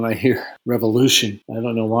much as when I hear Revolution. I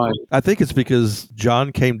don't know why. I think it's because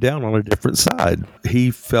John came down on a different side.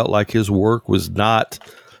 He felt like his work was not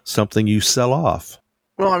something you sell off.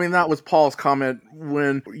 Well, I mean, that was Paul's comment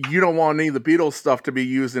when you don't want any of the Beatles stuff to be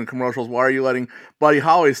used in commercials. Why are you letting Buddy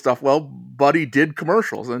Holly stuff? Well, Buddy did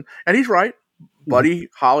commercials, and he's right. Buddy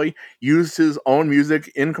Holly used his own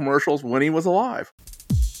music in commercials when he was alive.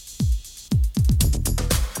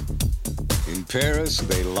 In Paris,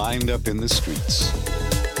 they lined up in the streets.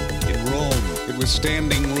 In Rome, it was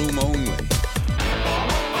standing room only.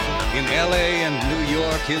 In LA and New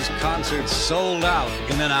York, his concerts sold out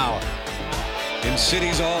in an hour. In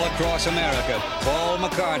cities all across America, Paul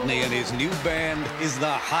McCartney and his new band is the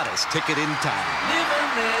hottest ticket in town. Live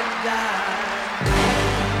and let die.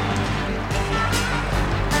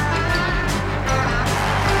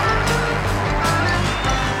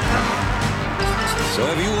 So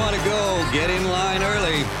if you want to go, get in line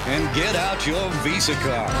early and get out your Visa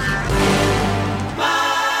card.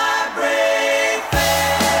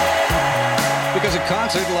 Because a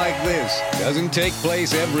concert like this doesn't take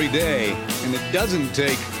place every day, and it doesn't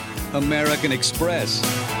take American Express.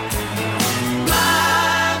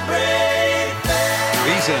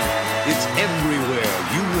 Visa, it's everywhere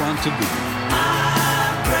you want to be.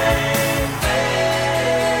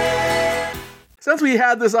 Since we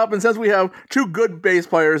had this up and since we have two good bass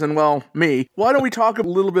players and, well, me, why don't we talk a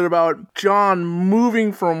little bit about John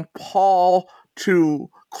moving from Paul to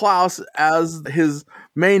Klaus as his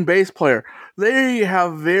main bass player? They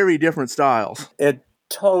have very different styles. It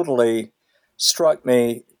totally struck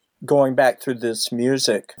me going back through this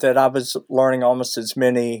music that I was learning almost as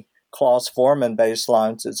many Klaus Voormann bass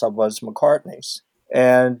lines as I was McCartney's.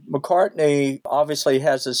 And McCartney obviously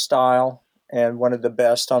has a style and one of the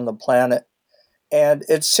best on the planet. And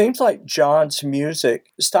it seems like John's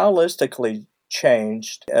music stylistically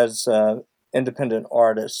changed as an independent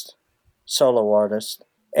artist, solo artist.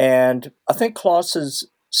 And I think Klaus's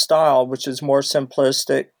style, which is more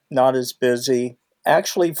simplistic, not as busy,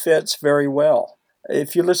 actually fits very well.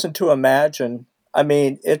 If you listen to Imagine, I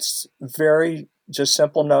mean, it's very just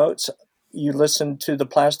simple notes. You listen to the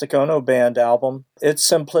Plastic Ono Band album, it's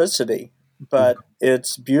simplicity, but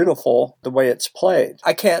it's beautiful the way it's played.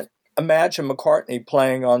 I can't imagine McCartney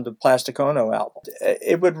playing on the Plastic Ono album.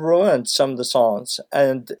 It would ruin some of the songs.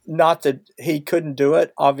 And not that he couldn't do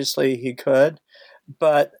it. Obviously, he could.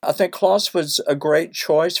 But I think Klaus was a great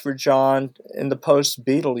choice for John in the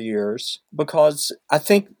post-Beatle years because I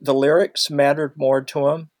think the lyrics mattered more to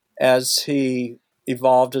him as he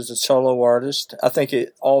evolved as a solo artist. I think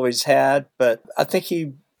it always had, but I think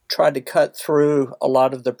he tried to cut through a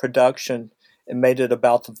lot of the production and made it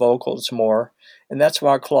about the vocals more. And that's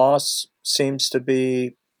why Klaus seems to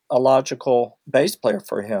be a logical bass player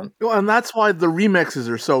for him. Well, and that's why the remixes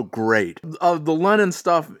are so great. Of the Lennon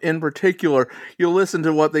stuff in particular, you listen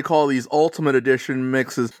to what they call these Ultimate Edition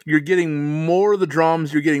mixes. You're getting more of the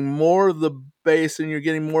drums, you're getting more of the bass, and you're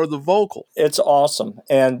getting more of the vocal. It's awesome.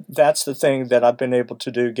 And that's the thing that I've been able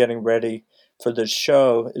to do getting ready for this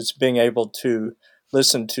show is being able to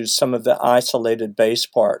listen to some of the isolated bass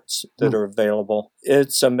parts that are available.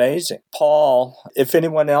 It's amazing. Paul, if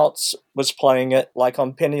anyone else was playing it, like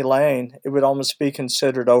on Penny Lane, it would almost be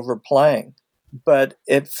considered overplaying. But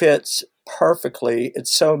it fits perfectly.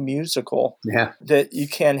 It's so musical that you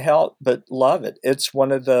can't help but love it. It's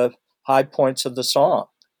one of the high points of the song.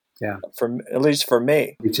 Yeah. At least for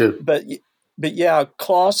me. Me too. But yeah,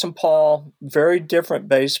 Klaus and Paul, very different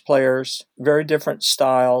bass players, very different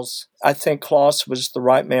styles. I think Klaus was the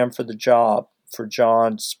right man for the job for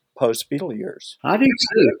John's post-Beatle years. I do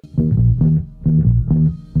too.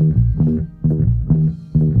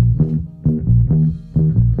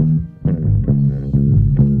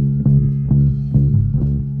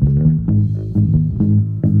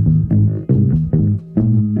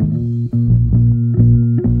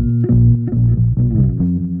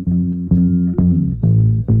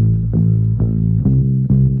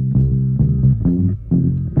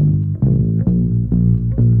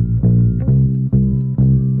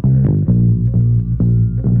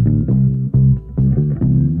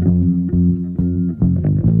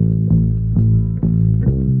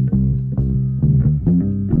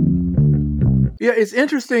 Yeah, it's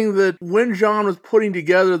interesting that when John was putting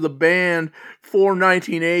together the band for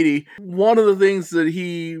 1980, one of the things that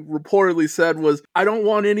he reportedly said was, I don't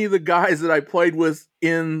want any of the guys that I played with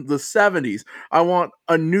in the 70s. I want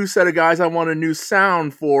a new set of guys. I want a new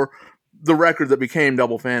sound for the record that became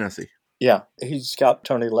Double Fantasy. Yeah, he's got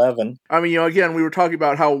Tony Levin. I mean, again, we were talking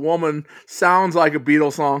about how Woman sounds like a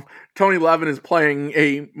Beatles song. Tony Levin is playing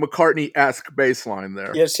a McCartney-esque bass line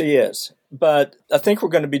there. Yes, he is. But I think we're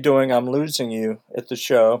going to be doing I'm Losing You at the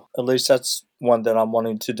show. At least that's one that I'm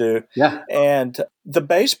wanting to do. Yeah. And the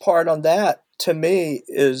bass part on that, to me,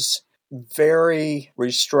 is very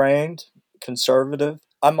restrained, conservative.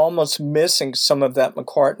 I'm almost missing some of that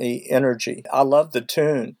McCartney energy. I love the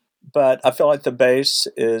tune, but I feel like the bass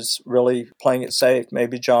is really playing it safe.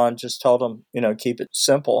 Maybe John just told him, keep it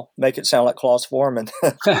simple, make it sound like Klaus Voormann.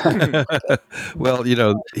 Well,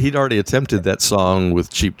 he'd already attempted that song with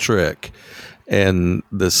Cheap Trick, and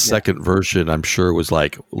the second version, I'm sure, was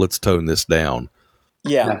like, let's tone this down.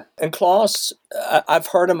 Yeah. And Klaus, I've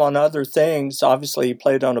heard him on other things. Obviously, he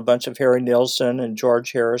played on a bunch of Harry Nilsson and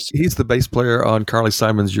George Harrison. He's the bass player on Carly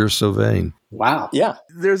Simon's You're So Vain. Wow. Yeah.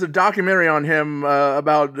 There's a documentary on him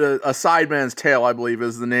about A Sideman's Tale, I believe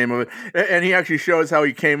is the name of it. And he actually shows how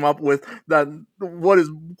he came up with that, what is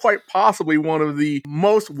quite possibly one of the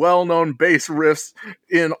most well-known bass riffs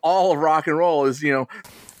in all of rock and roll is,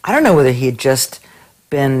 I don't know whether he had just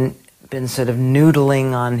been sort of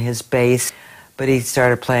noodling on his bass, but he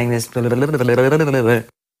started playing this son of a gun.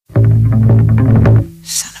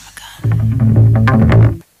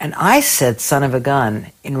 And I said son of a gun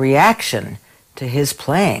in reaction to his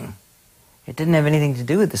playing. It didn't have anything to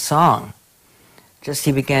do with the song. Just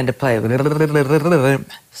he began to play son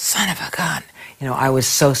of a gun. I was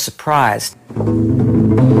so surprised. Son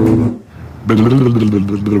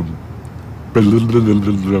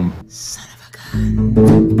of a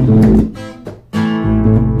gun.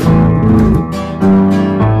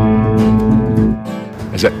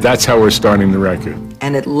 That's how we're starting the record.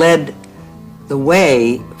 And it led the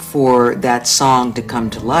way for that song to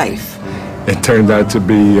come to life. It turned out to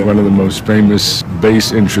be one of the most famous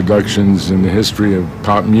bass introductions in the history of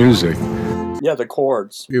pop music. Yeah, the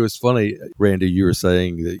chords. It was funny, Randy, you were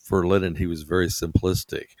saying that for Lennon, he was very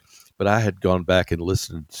simplistic. But I had gone back and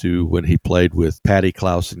listened to when he played with Patty,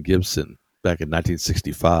 Klaus, and Gibson back in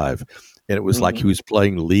 1965. And it was like he was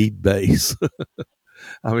playing lead bass.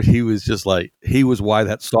 I mean, he was just like, he was why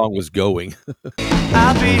that song was going.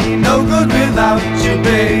 I'll be no good without you,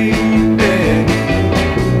 baby.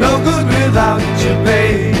 No good without you,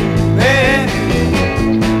 baby.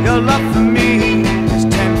 Your love for me is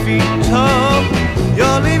 10 feet tall.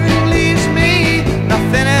 Your leaving leaves me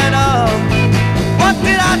nothing at all. What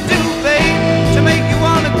did I do, babe, to make you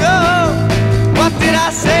wanna go? What did I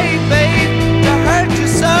say, babe, to hurt you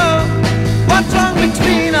so? What's wrong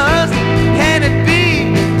between us? Can it be?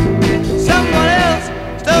 Someone else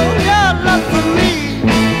stole your love from me.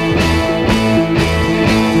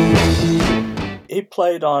 He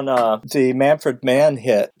played on the Manfred Mann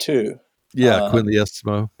hit, too. Yeah, Quinn the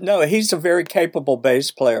Eskimo. No, he's a very capable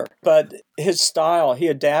bass player. But his style, he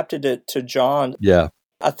adapted it to John. Yeah.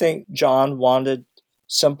 I think John wanted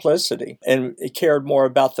simplicity, and he cared more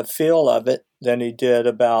about the feel of it than he did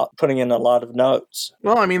about putting in a lot of notes.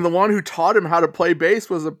 Well, I mean, the one who taught him how to play bass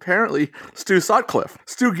was apparently Stu Sutcliffe.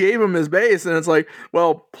 Stu gave him his bass, and it's like,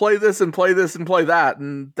 well, play this and play this and play that,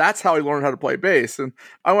 and that's how he learned how to play bass. And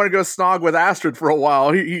I want to go snog with Astrid for a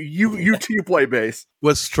while. You play bass.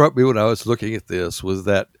 What struck me when I was looking at this was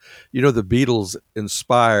that, the Beatles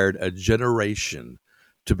inspired a generation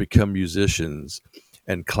to become musicians,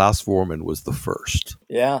 and Klaus Voormann was the first.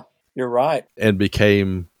 Yeah, you're right. And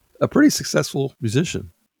became a pretty successful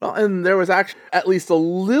musician. Well, and there was actually at least a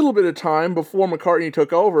little bit of time before McCartney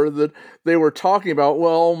took over that they were talking about,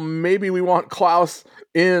 well, maybe we want Klaus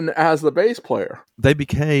in as the bass player. They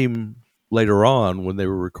became, later on, when they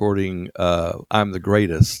were recording I'm the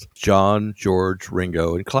Greatest, John, George,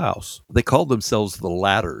 Ringo, and Klaus. They called themselves the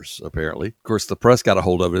Ladders, apparently. Of course, the press got a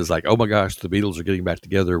hold of it. It's like, oh my gosh, the Beatles are getting back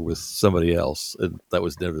together with somebody else. And that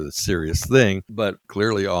was never the serious thing. But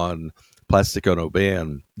clearly on Plastic Ono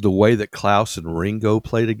Band, the way that Klaus and Ringo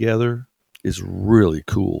play together is really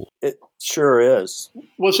cool. It sure is.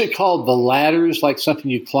 Was it called the Ladders, like something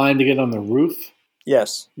you climb to get on the roof?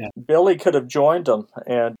 Yes. Yeah. Billy could have joined them,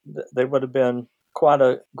 and they would have been quite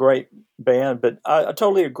a great band. But I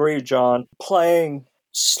totally agree, John. Playing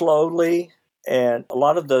slowly, and a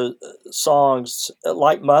lot of the songs,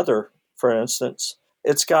 like Mother, for instance,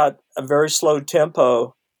 it's got a very slow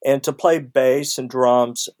tempo. And to play bass and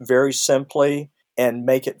drums very simply and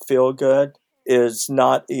make it feel good is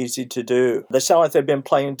not easy to do. They sound like they've been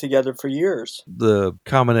playing together for years. The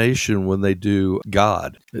combination when they do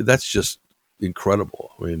God, that's just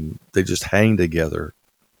incredible. I mean, they just hang together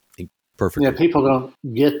perfectly. Yeah, people don't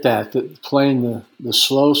get that playing the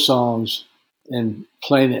slow songs and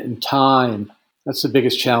playing it in time, that's the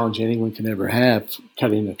biggest challenge anyone can ever have,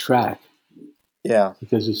 cutting a track. Yeah.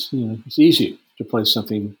 Because it's easy to play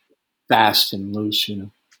something fast and loose,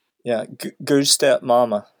 Yeah, Goose Step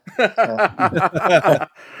Mama. Well,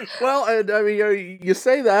 I mean, you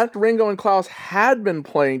say that Ringo and Klaus had been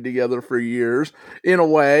playing together for years, in a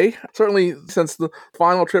way, certainly since the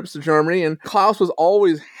final trips to Germany, and Klaus was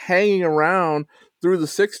always hanging around through the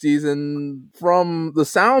 60s, and from the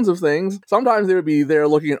sounds of things, sometimes they would be there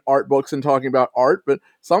looking at art books and talking about art, but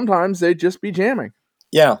sometimes they'd just be jamming.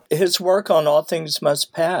 Yeah, his work on All Things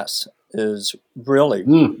Must Pass is really,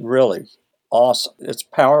 really awesome. It's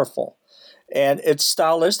powerful. And it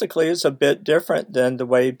stylistically is a bit different than the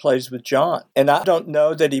way he plays with John. And I don't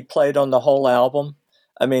know that he played on the whole album.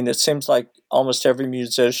 I mean, it seems like almost every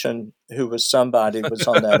musician who was somebody was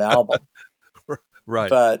on that album. Right.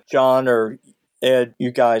 But John or Ed,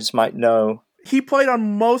 you guys might know. He played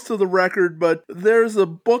on most of the record, but there's a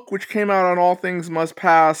book which came out on All Things Must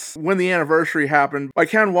Pass when the anniversary happened by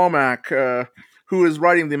Ken Womack, who is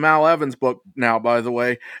writing the Mal Evans book now, by the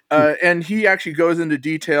way. And he actually goes into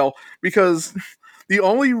detail because the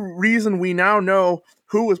only reason we now know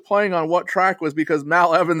who was playing on what track was because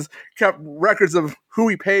Mal Evans kept records of who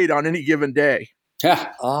he paid on any given day.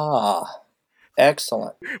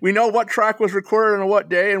 Excellent. We know what track was recorded on what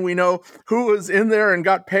day, and we know who was in there and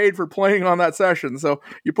got paid for playing on that session. So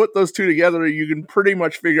you put those two together, you can pretty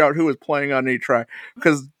much figure out who was playing on any track.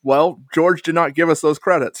 Because, well, George did not give us those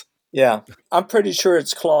credits. Yeah, I'm pretty sure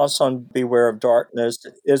it's Klaus on Beware of Darkness,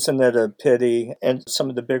 Isn't It a Pity, and some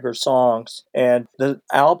of the bigger songs. And the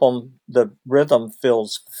album, the rhythm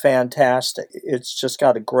feels fantastic. It's just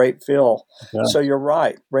got a great feel. Yeah. So you're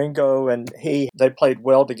right. Ringo and they played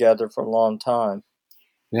well together for a long time.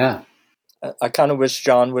 Yeah. I kind of wish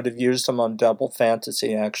John would have used them on Double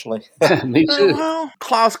Fantasy, actually. Me too. Well,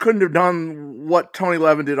 Klaus couldn't have done what Tony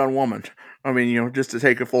Levin did on Woman. I mean, just to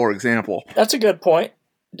take a for example. That's a good point.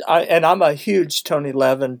 I'm a huge Tony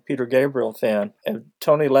Levin, Peter Gabriel fan, and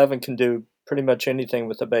Tony Levin can do pretty much anything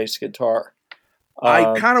with a bass guitar.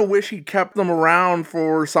 I kind of wish he kept them around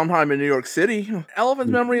for some time in New York City.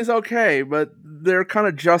 Elephant's Memory is okay, but they're kind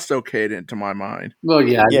of just okay to my mind. Well,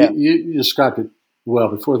 yeah. You described it well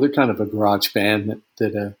before. They're kind of a garage band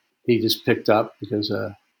that he just picked up because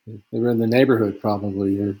they were in the neighborhood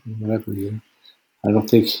probably or whatever.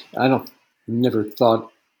 I never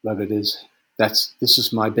thought of it as this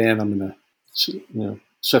is my band. I'm going to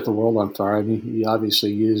set the world on fire. I mean, he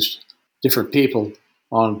obviously used different people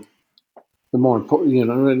on the more important,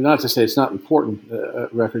 not to say it's not important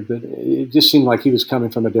record, but it just seemed like he was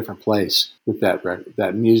coming from a different place with that record,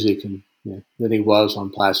 that music, and than he was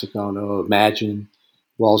on Plastic Ono, Imagine,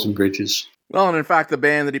 Walls and Bridges. Well, and in fact, the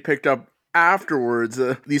band that he picked up afterwards,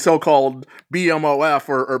 the so-called BMOF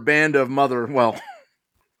or Band of Mother, well.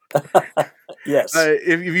 Yes.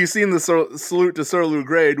 If you've seen the Salute to Sir Lou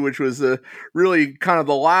Grade, which was really kind of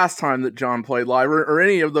the last time that John played live, or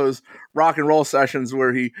any of those rock and roll sessions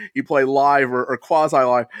where he played live or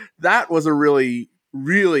quasi-live, that was a really,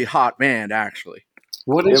 really hot band, actually.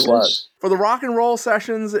 What is this? For the rock and roll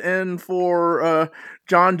sessions, and for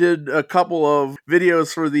John did a couple of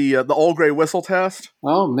videos for the Old Grey Whistle Test.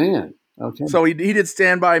 Oh, man. Okay. So he did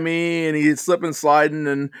Stand By Me, and he did Slip and Slidin',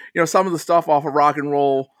 and some of the stuff off of Rock and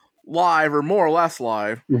Roll Live, or more or less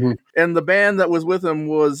live. Mm-hmm. And the band that was with him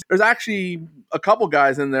there's actually a couple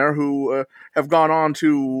guys in there who have gone on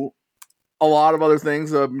to a lot of other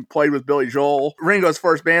things, played with Billy Joel, Ringo's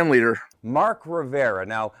first band leader. Mark Rivera.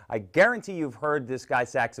 Now, I guarantee you've heard this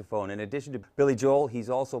guy's saxophone. In addition to Billy Joel, he's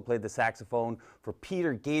also played the saxophone for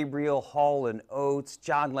Peter Gabriel, Hall & Oates,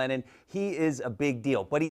 John Lennon. He is a big deal.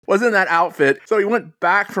 But he was in that outfit. So he went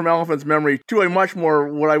back from Elephant's Memory to a much more,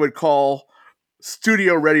 what I would call,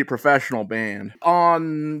 studio-ready professional band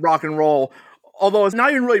on rock and roll. Although it's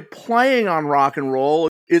not even really playing on rock and roll.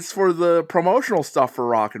 It's for the promotional stuff for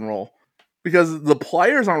rock and roll. Because the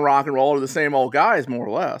players on rock and roll are the same old guys, more or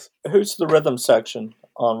less. Who's the rhythm section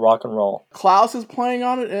on rock and roll? Klaus is playing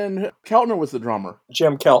on it, and Keltner was the drummer.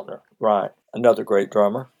 Jim Keltner, right. Another great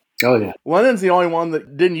drummer. Oh, yeah. Lennon's the only one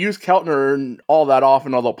that didn't use Keltner all that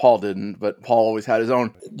often, although Paul didn't, but Paul always had his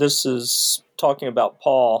own. This is talking about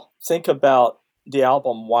Paul. Think about the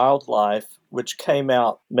album Wildlife, which came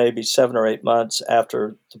out maybe 7 or 8 months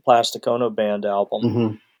after the Plastic Ono Band album.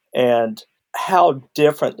 Mm-hmm. And how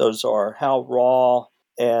different those are, how raw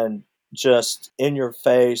and just in your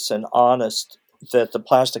face and honest that the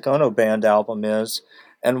Plastic Ono Band album is.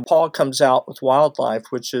 And Paul comes out with Wildlife,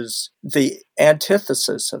 which is the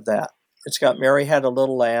antithesis of that. It's got Mary Had a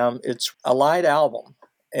Little Lamb. It's a light album.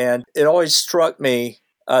 And it always struck me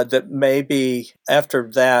that maybe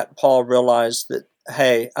after that, Paul realized that,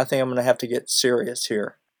 hey, I think I'm going to have to get serious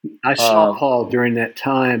here. I saw Paul during that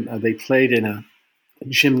time. They played in a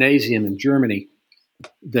gymnasium in Germany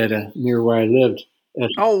that near where I lived.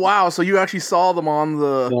 Oh wow! So you actually saw them on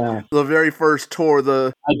the very first tour.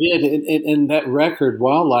 I did, and that record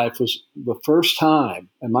Wildlife was the first time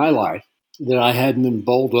in my life that I hadn't been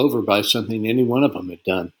bowled over by something any one of them had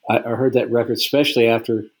done. I heard that record, especially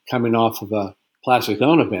after coming off of Plastic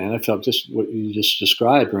Ono Band. I felt just what you just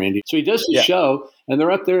described, Randy. So he does the show, and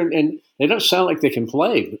they're up there, and they don't sound like they can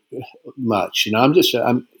play much.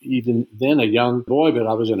 I'm even then a young boy, but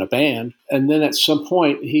I was in a band. And then at some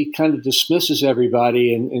point, he kind of dismisses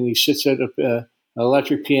everybody, and he sits at an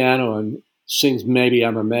electric piano and sings "Maybe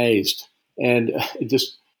I'm Amazed," and it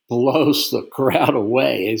just blows the crowd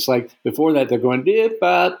away. It's like before that they're going "Dip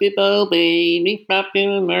bop dip oh baby bop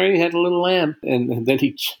Mary had a little lamb," and then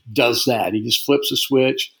he does that. He just flips a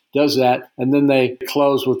switch, does that, and then they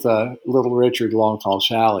close with Little Richard, Long Tall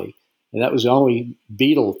Sally, and that was the only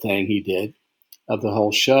Beatle thing he did of the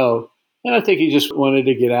whole show. And I think he just wanted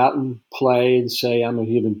to get out and play and say I'm a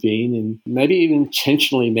human being, and maybe even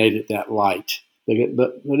intentionally made it that light. But it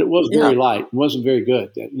was very light. It wasn't very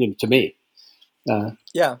good, to me.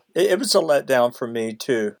 It was a letdown for me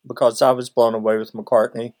too, because I was blown away with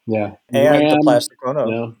McCartney. Yeah, and the Plastic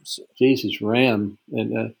Ono. Jesus, Ram,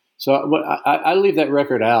 and so I leave that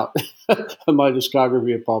record out of my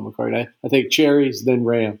discography of Paul McCartney. I think Cherries, then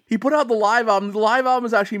Ram. He put out the live album. The live album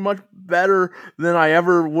is actually much better than I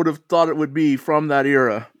ever would have thought it would be from that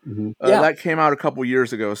era. Mm-hmm. That came out a couple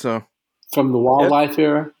years ago. So from the Wildlife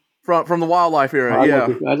era. From the Wildlife era,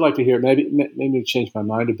 I'd like to hear it. Maybe change my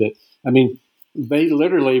mind a bit. I mean, they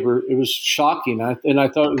literally were. It was shocking, and I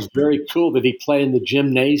thought it was very cool that he played in the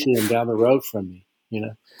gymnasium down the road from me.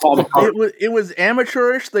 It was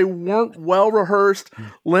amateurish. They weren't well rehearsed.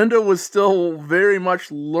 Linda was still very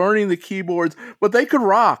much learning the keyboards, but they could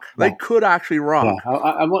rock. Yeah. They could actually rock. Yeah.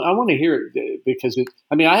 I want to hear it because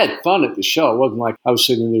I had fun at the show. It wasn't like I was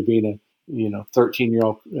sitting there being a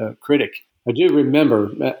 13-year-old critic. I do remember,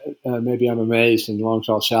 Maybe I'm Amazed, and Long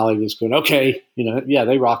Tall Sally was going, okay,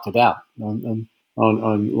 they rocked it out on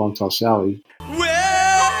Long Tall Sally.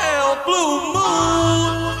 Well, blue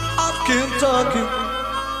moon of Kentucky,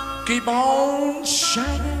 keep on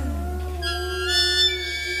shining.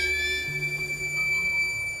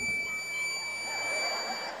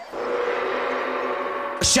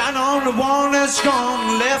 Shine on the one that's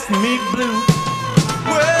gone, left me blue.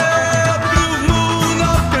 Well, blue moon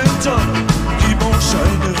of Kentucky,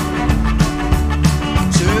 shining.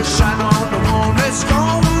 Just shine on the one that's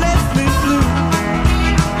gone, left me blue.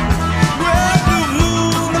 Well, blue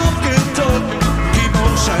moon of Kentucky, keep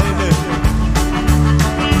on shining.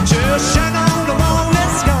 Just shine on the one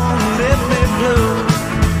that's gone, left me blue.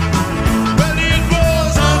 Well, it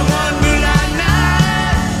was on one moonlight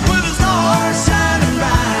night with the stars shining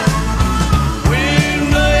bright. Wind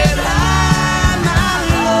blew it high, my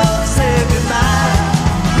love said goodbye.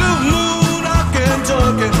 Blue moon of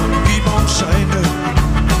Kentucky, keep on shining.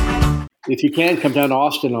 If you can, come down to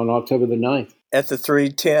Austin on October the 9th. At the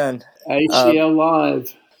 310. ACL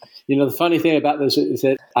Live. The funny thing about this is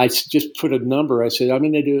that I just put a number. I said, I'm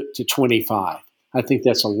going to do it to 25. I think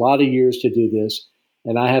that's a lot of years to do this.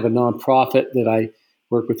 And I have a nonprofit that I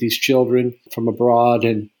work with these children from abroad.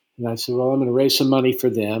 And I said, well, I'm going to raise some money for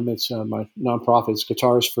them. It's my nonprofit. It's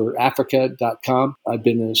guitarsforafrica.com. I've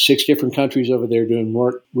been in 6 different countries over there doing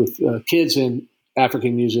work with kids and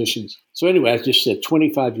African musicians. So anyway, I just said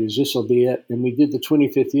 25 years, this will be it. And we did the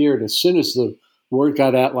 25th year. And as soon as the word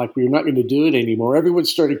got out, like we were not going to do it anymore, everyone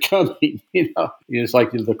started coming, It's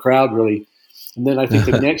like the crowd really. And then I think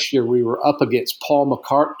the next year we were up against Paul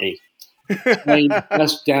McCartney.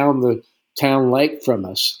 That's down the town lake from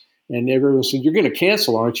us. And everyone said, you're going to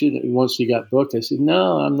cancel, aren't you? Once he got booked, I said,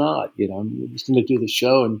 no, I'm not. I'm just going to do the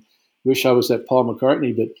show and wish I was at Paul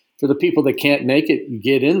McCartney. But for the people that can't make it,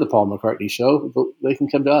 get in the Paul McCartney show, they can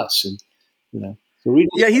come to us. And, so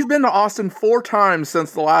he's been to Austin 4 times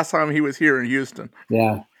since the last time he was here in Houston.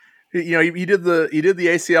 Yeah. He did the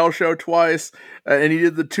ACL show twice, and he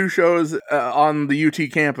did the 2 shows on the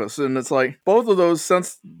UT campus, and it's like both of those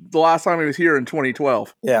since the last time he was here in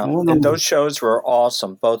 2012. Yeah, and those shows were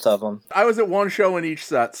awesome, both of them. I was at one show in each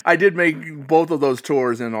set. I did make both of those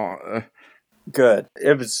tours in all. Good.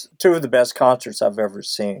 It was 2 of the best concerts I've ever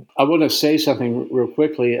seen. I want to say something real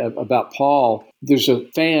quickly about Paul. There's a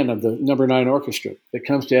fan of the Number 9 Orchestra that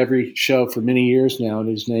comes to every show for many years now, and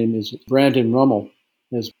his name is Brandon Rummel.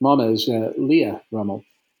 His mama is Leah Rummel.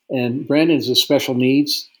 And Brandon's a special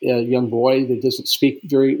needs young boy that doesn't speak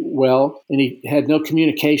very well, and he had no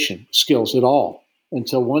communication skills at all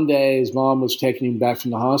until one day his mom was taking him back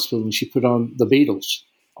from the hospital, and she put on the Beatles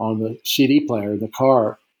on the CD player in the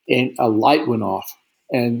car, and a light went off.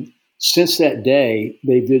 And since that day,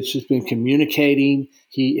 they've just been communicating.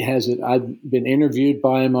 I've been interviewed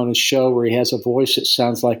by him on a show where he has a voice that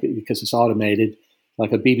sounds like it because it's automated,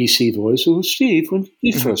 like a BBC voice. Oh, Steve, when did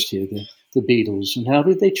you first hear that? the Beatles and how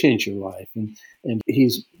did they change your life. And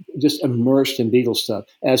he's just immersed in Beatles stuff.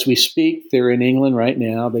 As we speak, they're in England right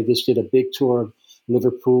now. They just did a big tour of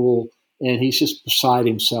Liverpool, and he's just beside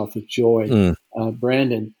himself with joy,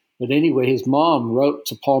 Brandon. But anyway, his mom wrote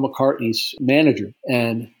to Paul McCartney's manager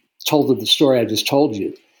and told her the story I just told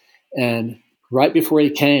you. And right before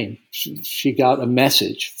he came, she got a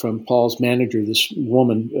message from Paul's manager, this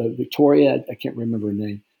woman, Victoria, I can't remember her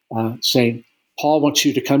name, saying, Paul wants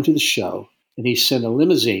you to come to the show. And he sent a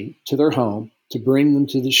limousine to their home to bring them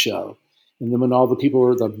to the show. And then when all the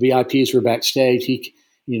people the VIPs were backstage,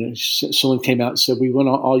 someone came out and said, we want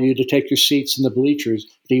all you to take your seats in the bleachers,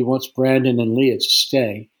 but he wants Brandon and Leah to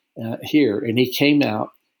stay here. And he came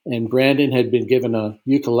out, and Brandon had been given a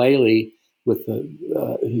ukulele with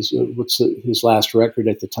his last record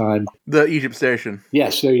at the time. The Egypt Station.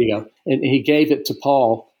 Yes, there you go. And he gave it to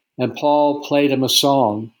Paul, and Paul played him a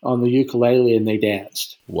song on the ukulele, and they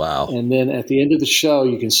danced. Wow. And then at the end of the show,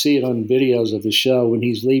 you can see it on videos of the show when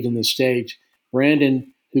he's leaving the stage,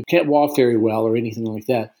 Brandon, who can't walk very well or anything like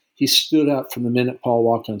that, he stood up from the minute Paul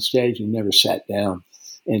walked on stage and never sat down.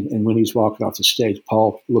 And when he's walking off the stage,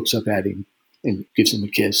 Paul looks up at him and gives him a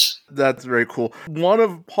kiss. That's very cool. One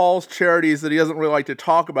of Paul's charities that he doesn't really like to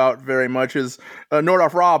talk about very much is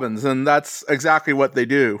Nordhoff Robbins, and that's exactly what they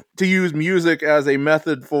do, to use music as a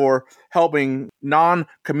method for helping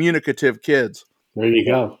non-communicative kids. There you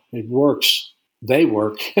go. It works. They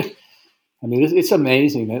work. I mean, it's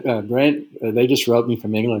amazing. Brent, they just wrote me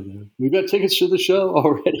from England. We've got tickets to the show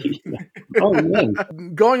already. Oh, man.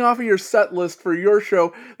 Going off of your set list for your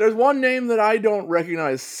show, there's one name that I don't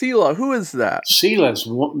recognize. Seela. Who is that? Seela's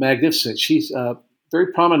magnificent. She's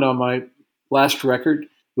very prominent on my last record,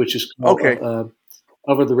 which is called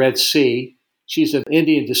Over the Red Sea. She's of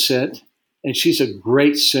Indian descent, and she's a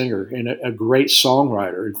great singer and a great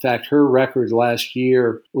songwriter. In fact, her record last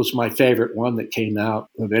year was my favorite one that came out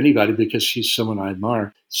of anybody because she's someone I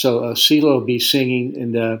admire. So Seela will be singing,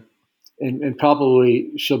 and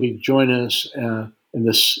probably she'll be joining us in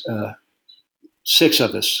this. 6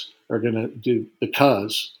 of us are going to do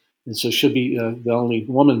Because. And so she'll be the only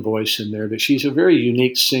woman voice in there. But she's a very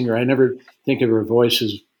unique singer. I never think of her voice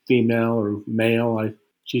as female or male.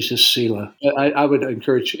 She's just Seela. I would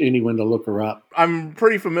encourage anyone to look her up. I'm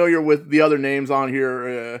pretty familiar with the other names on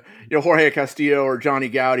here. Jorge Castillo or Johnny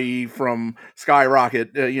Gowdy from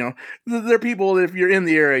Skyrocket. They're people that if you're in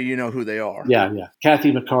the area, you know who they are. Yeah.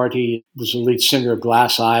 Kathy McCarty was the lead singer of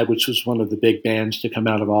Glass Eye, which was one of the big bands to come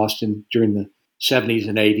out of Austin during the 70s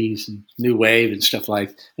and 80s, and New Wave and stuff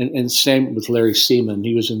like that. And same with Larry Seaman.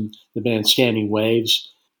 He was in the band Standing Waves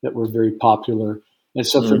that were very popular. And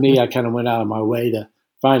so for me, I kind of went out of my way to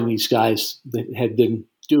find these guys that had been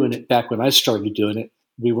doing it back when I started doing it.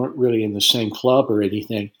 We weren't really in the same club or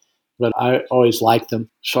anything, but I always liked them.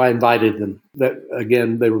 So I invited them.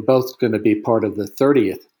 Again, they were both going to be part of the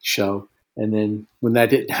 30th show. And then when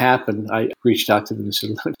that didn't happen, I reached out to them and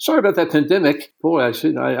said, sorry about that pandemic. Boy,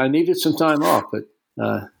 I needed some time off. But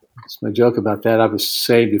it's my joke about that. I was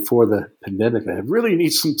saying before the pandemic, I really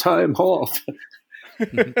need some time off.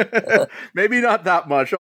 Maybe not that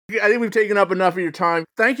much. I think we've taken up enough of your time.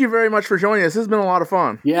 Thank you very much for joining us. This has been a lot of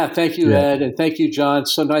fun. Yeah, thank you, Ed. And thank you, John.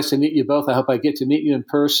 So nice to meet you both. I hope I get to meet you in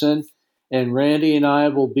person. And Randy and I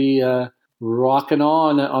will be rocking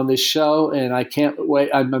on this show. And I can't wait.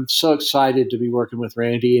 I'm so excited to be working with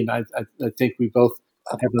Randy. And I think we both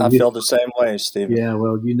I feel the same way, Steve. Yeah,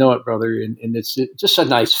 well, you know it, brother. And it's just a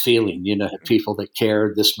nice feeling, people that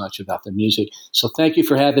care this much about the music. So thank you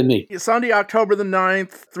for having me. Sunday, October the 9th,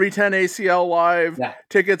 310 ACL Live. Yeah.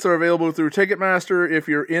 Tickets are available through Ticketmaster if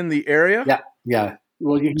you're in the area. Yeah.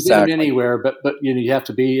 Well, you can get them anywhere, but you have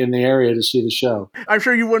to be in the area to see the show. I'm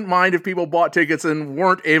sure you wouldn't mind if people bought tickets and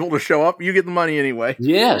weren't able to show up. You get the money anyway.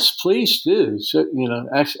 Yes, please do. So,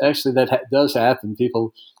 actually that does happen.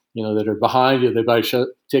 People that are behind you, they buy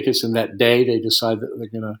tickets, and that day they decide that they're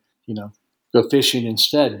going to, go fishing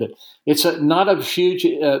instead. But it's not a huge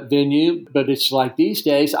venue, but it's like these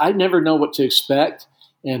days, I never know what to expect.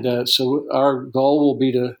 And so our goal will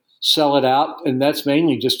be to sell it out, and that's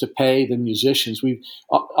mainly just to pay the musicians.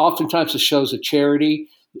 Oftentimes the show's a charity.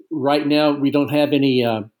 Right now, we don't have any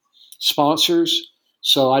sponsors,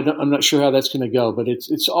 so I'm not sure how that's going to go. But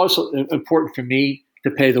it's also important for me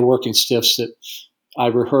to pay the working stiffs that I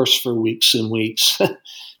rehearse for weeks and weeks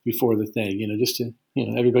before the thing, just to,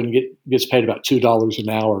 everybody gets paid about $2 an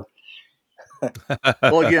hour.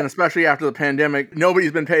 Well, again, especially after the pandemic,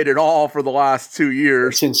 nobody's been paid at all for the last 2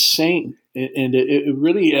 years. It's insane. And it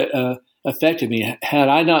really affected me. Had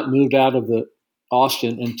I not moved out of the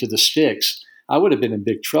Austin into the sticks, I would have been in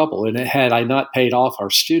big trouble. And had I not paid off our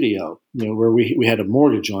studio, where we had a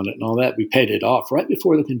mortgage on it and all that, we paid it off right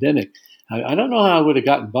before the pandemic. I don't know how I would have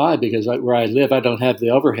gotten by because where I live, I don't have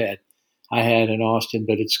the overhead I had in Austin,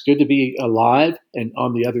 but it's good to be alive and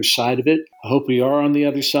on the other side of it. I hope we are on the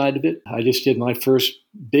other side of it. I just did my first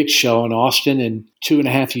big show in Austin in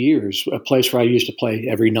 2.5 years, a place where I used to play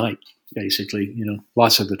every night, basically,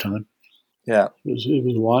 lots of the time. Yeah. It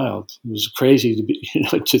was wild. It was crazy to be,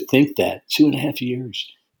 to think that 2.5 years.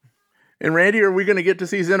 And Randy, are we going to get to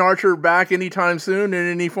see Zen Archer back anytime soon in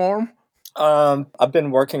any form? I've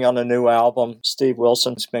been working on a new album. Steve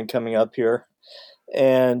Wilson's been coming up here,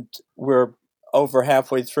 and we're over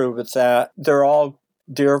halfway through with that. They're all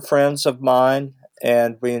dear friends of mine,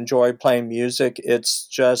 and we enjoy playing music. It's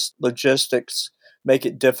just logistics make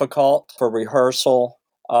it difficult for rehearsal,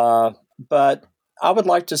 but I would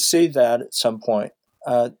like to see that at some point.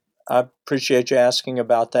 I appreciate you asking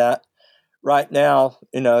about that. Right now,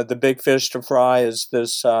 the big fish to fry is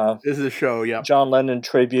this is the show, yeah. John Lennon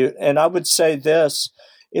tribute. And I would say this,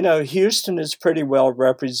 Houston is pretty well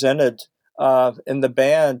represented in the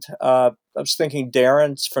band. I was thinking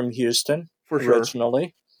Darren's from Houston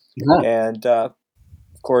originally. Sure. Yeah. And, of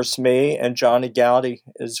course, me and Johnny Gowdy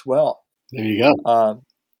as well. There you go.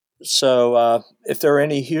 So if there are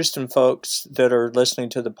any Houston folks that are listening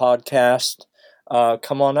to the podcast,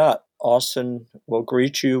 come on up. Austin will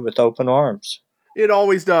greet you with open arms. It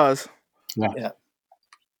always does. Yeah.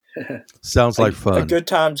 Sounds like fun. A good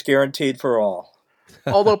time's guaranteed for all.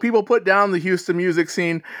 Although people put down the Houston music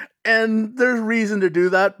scene, and there's reason to do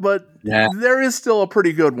that, but there is still a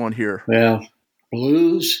pretty good one here. Well,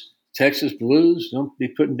 blues, Texas blues, don't be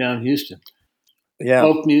putting down Houston. Yeah.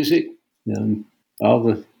 Folk music,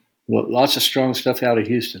 lots of strong stuff out of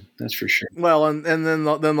Houston, that's for sure. Well, and then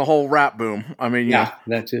the whole rap boom. I mean,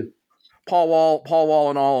 that too. Paul Wall,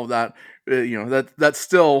 and all of that. That's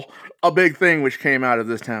still a big thing which came out of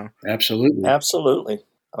this town. Absolutely.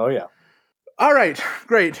 Oh yeah. All right,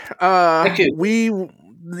 great. Thank you. We,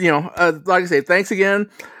 like I say, thanks again.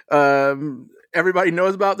 Everybody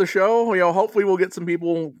knows about the show. Hopefully we'll get some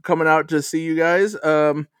people coming out to see you guys.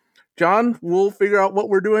 John, we'll figure out what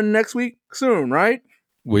we're doing next week soon, right?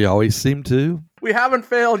 We always seem to. We haven't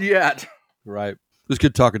failed yet. Right. It was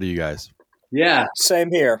good talking to you guys. Yeah.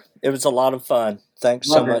 Same here. It was a lot of fun. Thanks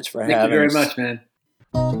so much for having us. Thank you very much, man.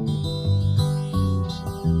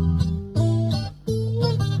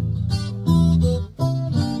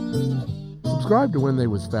 Subscribe to When They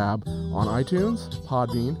Was Fab on iTunes,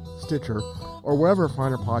 Podbean, Stitcher, or wherever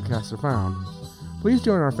finer podcasts are found. Please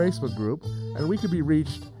join our Facebook group, and we could be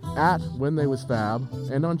reached at When They Was Fab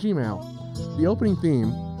and on Gmail. The opening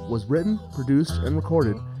theme was written, produced, and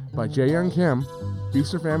recorded by Jae Young Kim,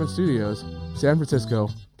 Feast or Famine Studios, San Francisco,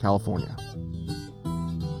 California.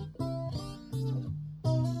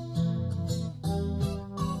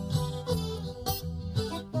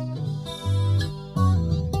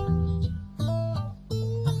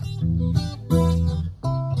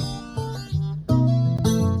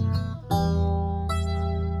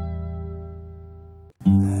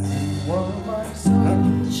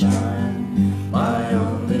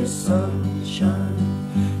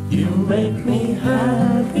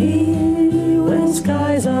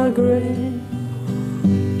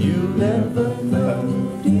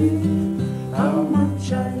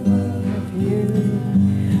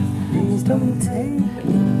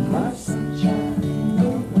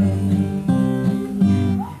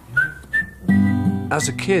 As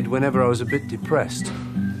a kid, whenever I was a bit depressed,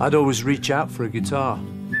 I'd always reach out for a guitar.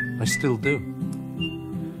 I still do.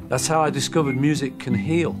 That's how I discovered music can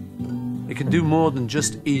heal. It can do more than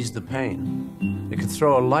just ease the pain. It can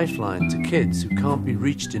throw a lifeline to kids who can't be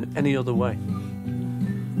reached in any other way.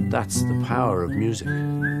 That's the power of music.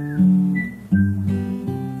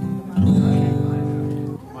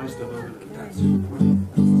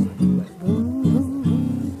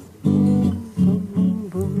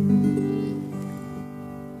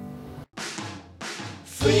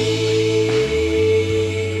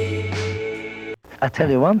 I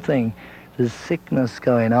tell you one thing, there's sickness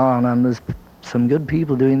going on and there's some good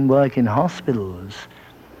people doing work in hospitals,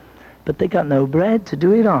 but they got no bread to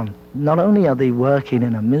do it on. Not only are they working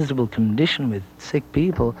in a miserable condition with sick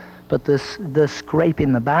people, but they're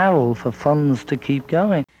scraping the barrel for funds to keep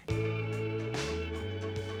going. Turned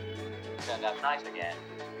out nice again.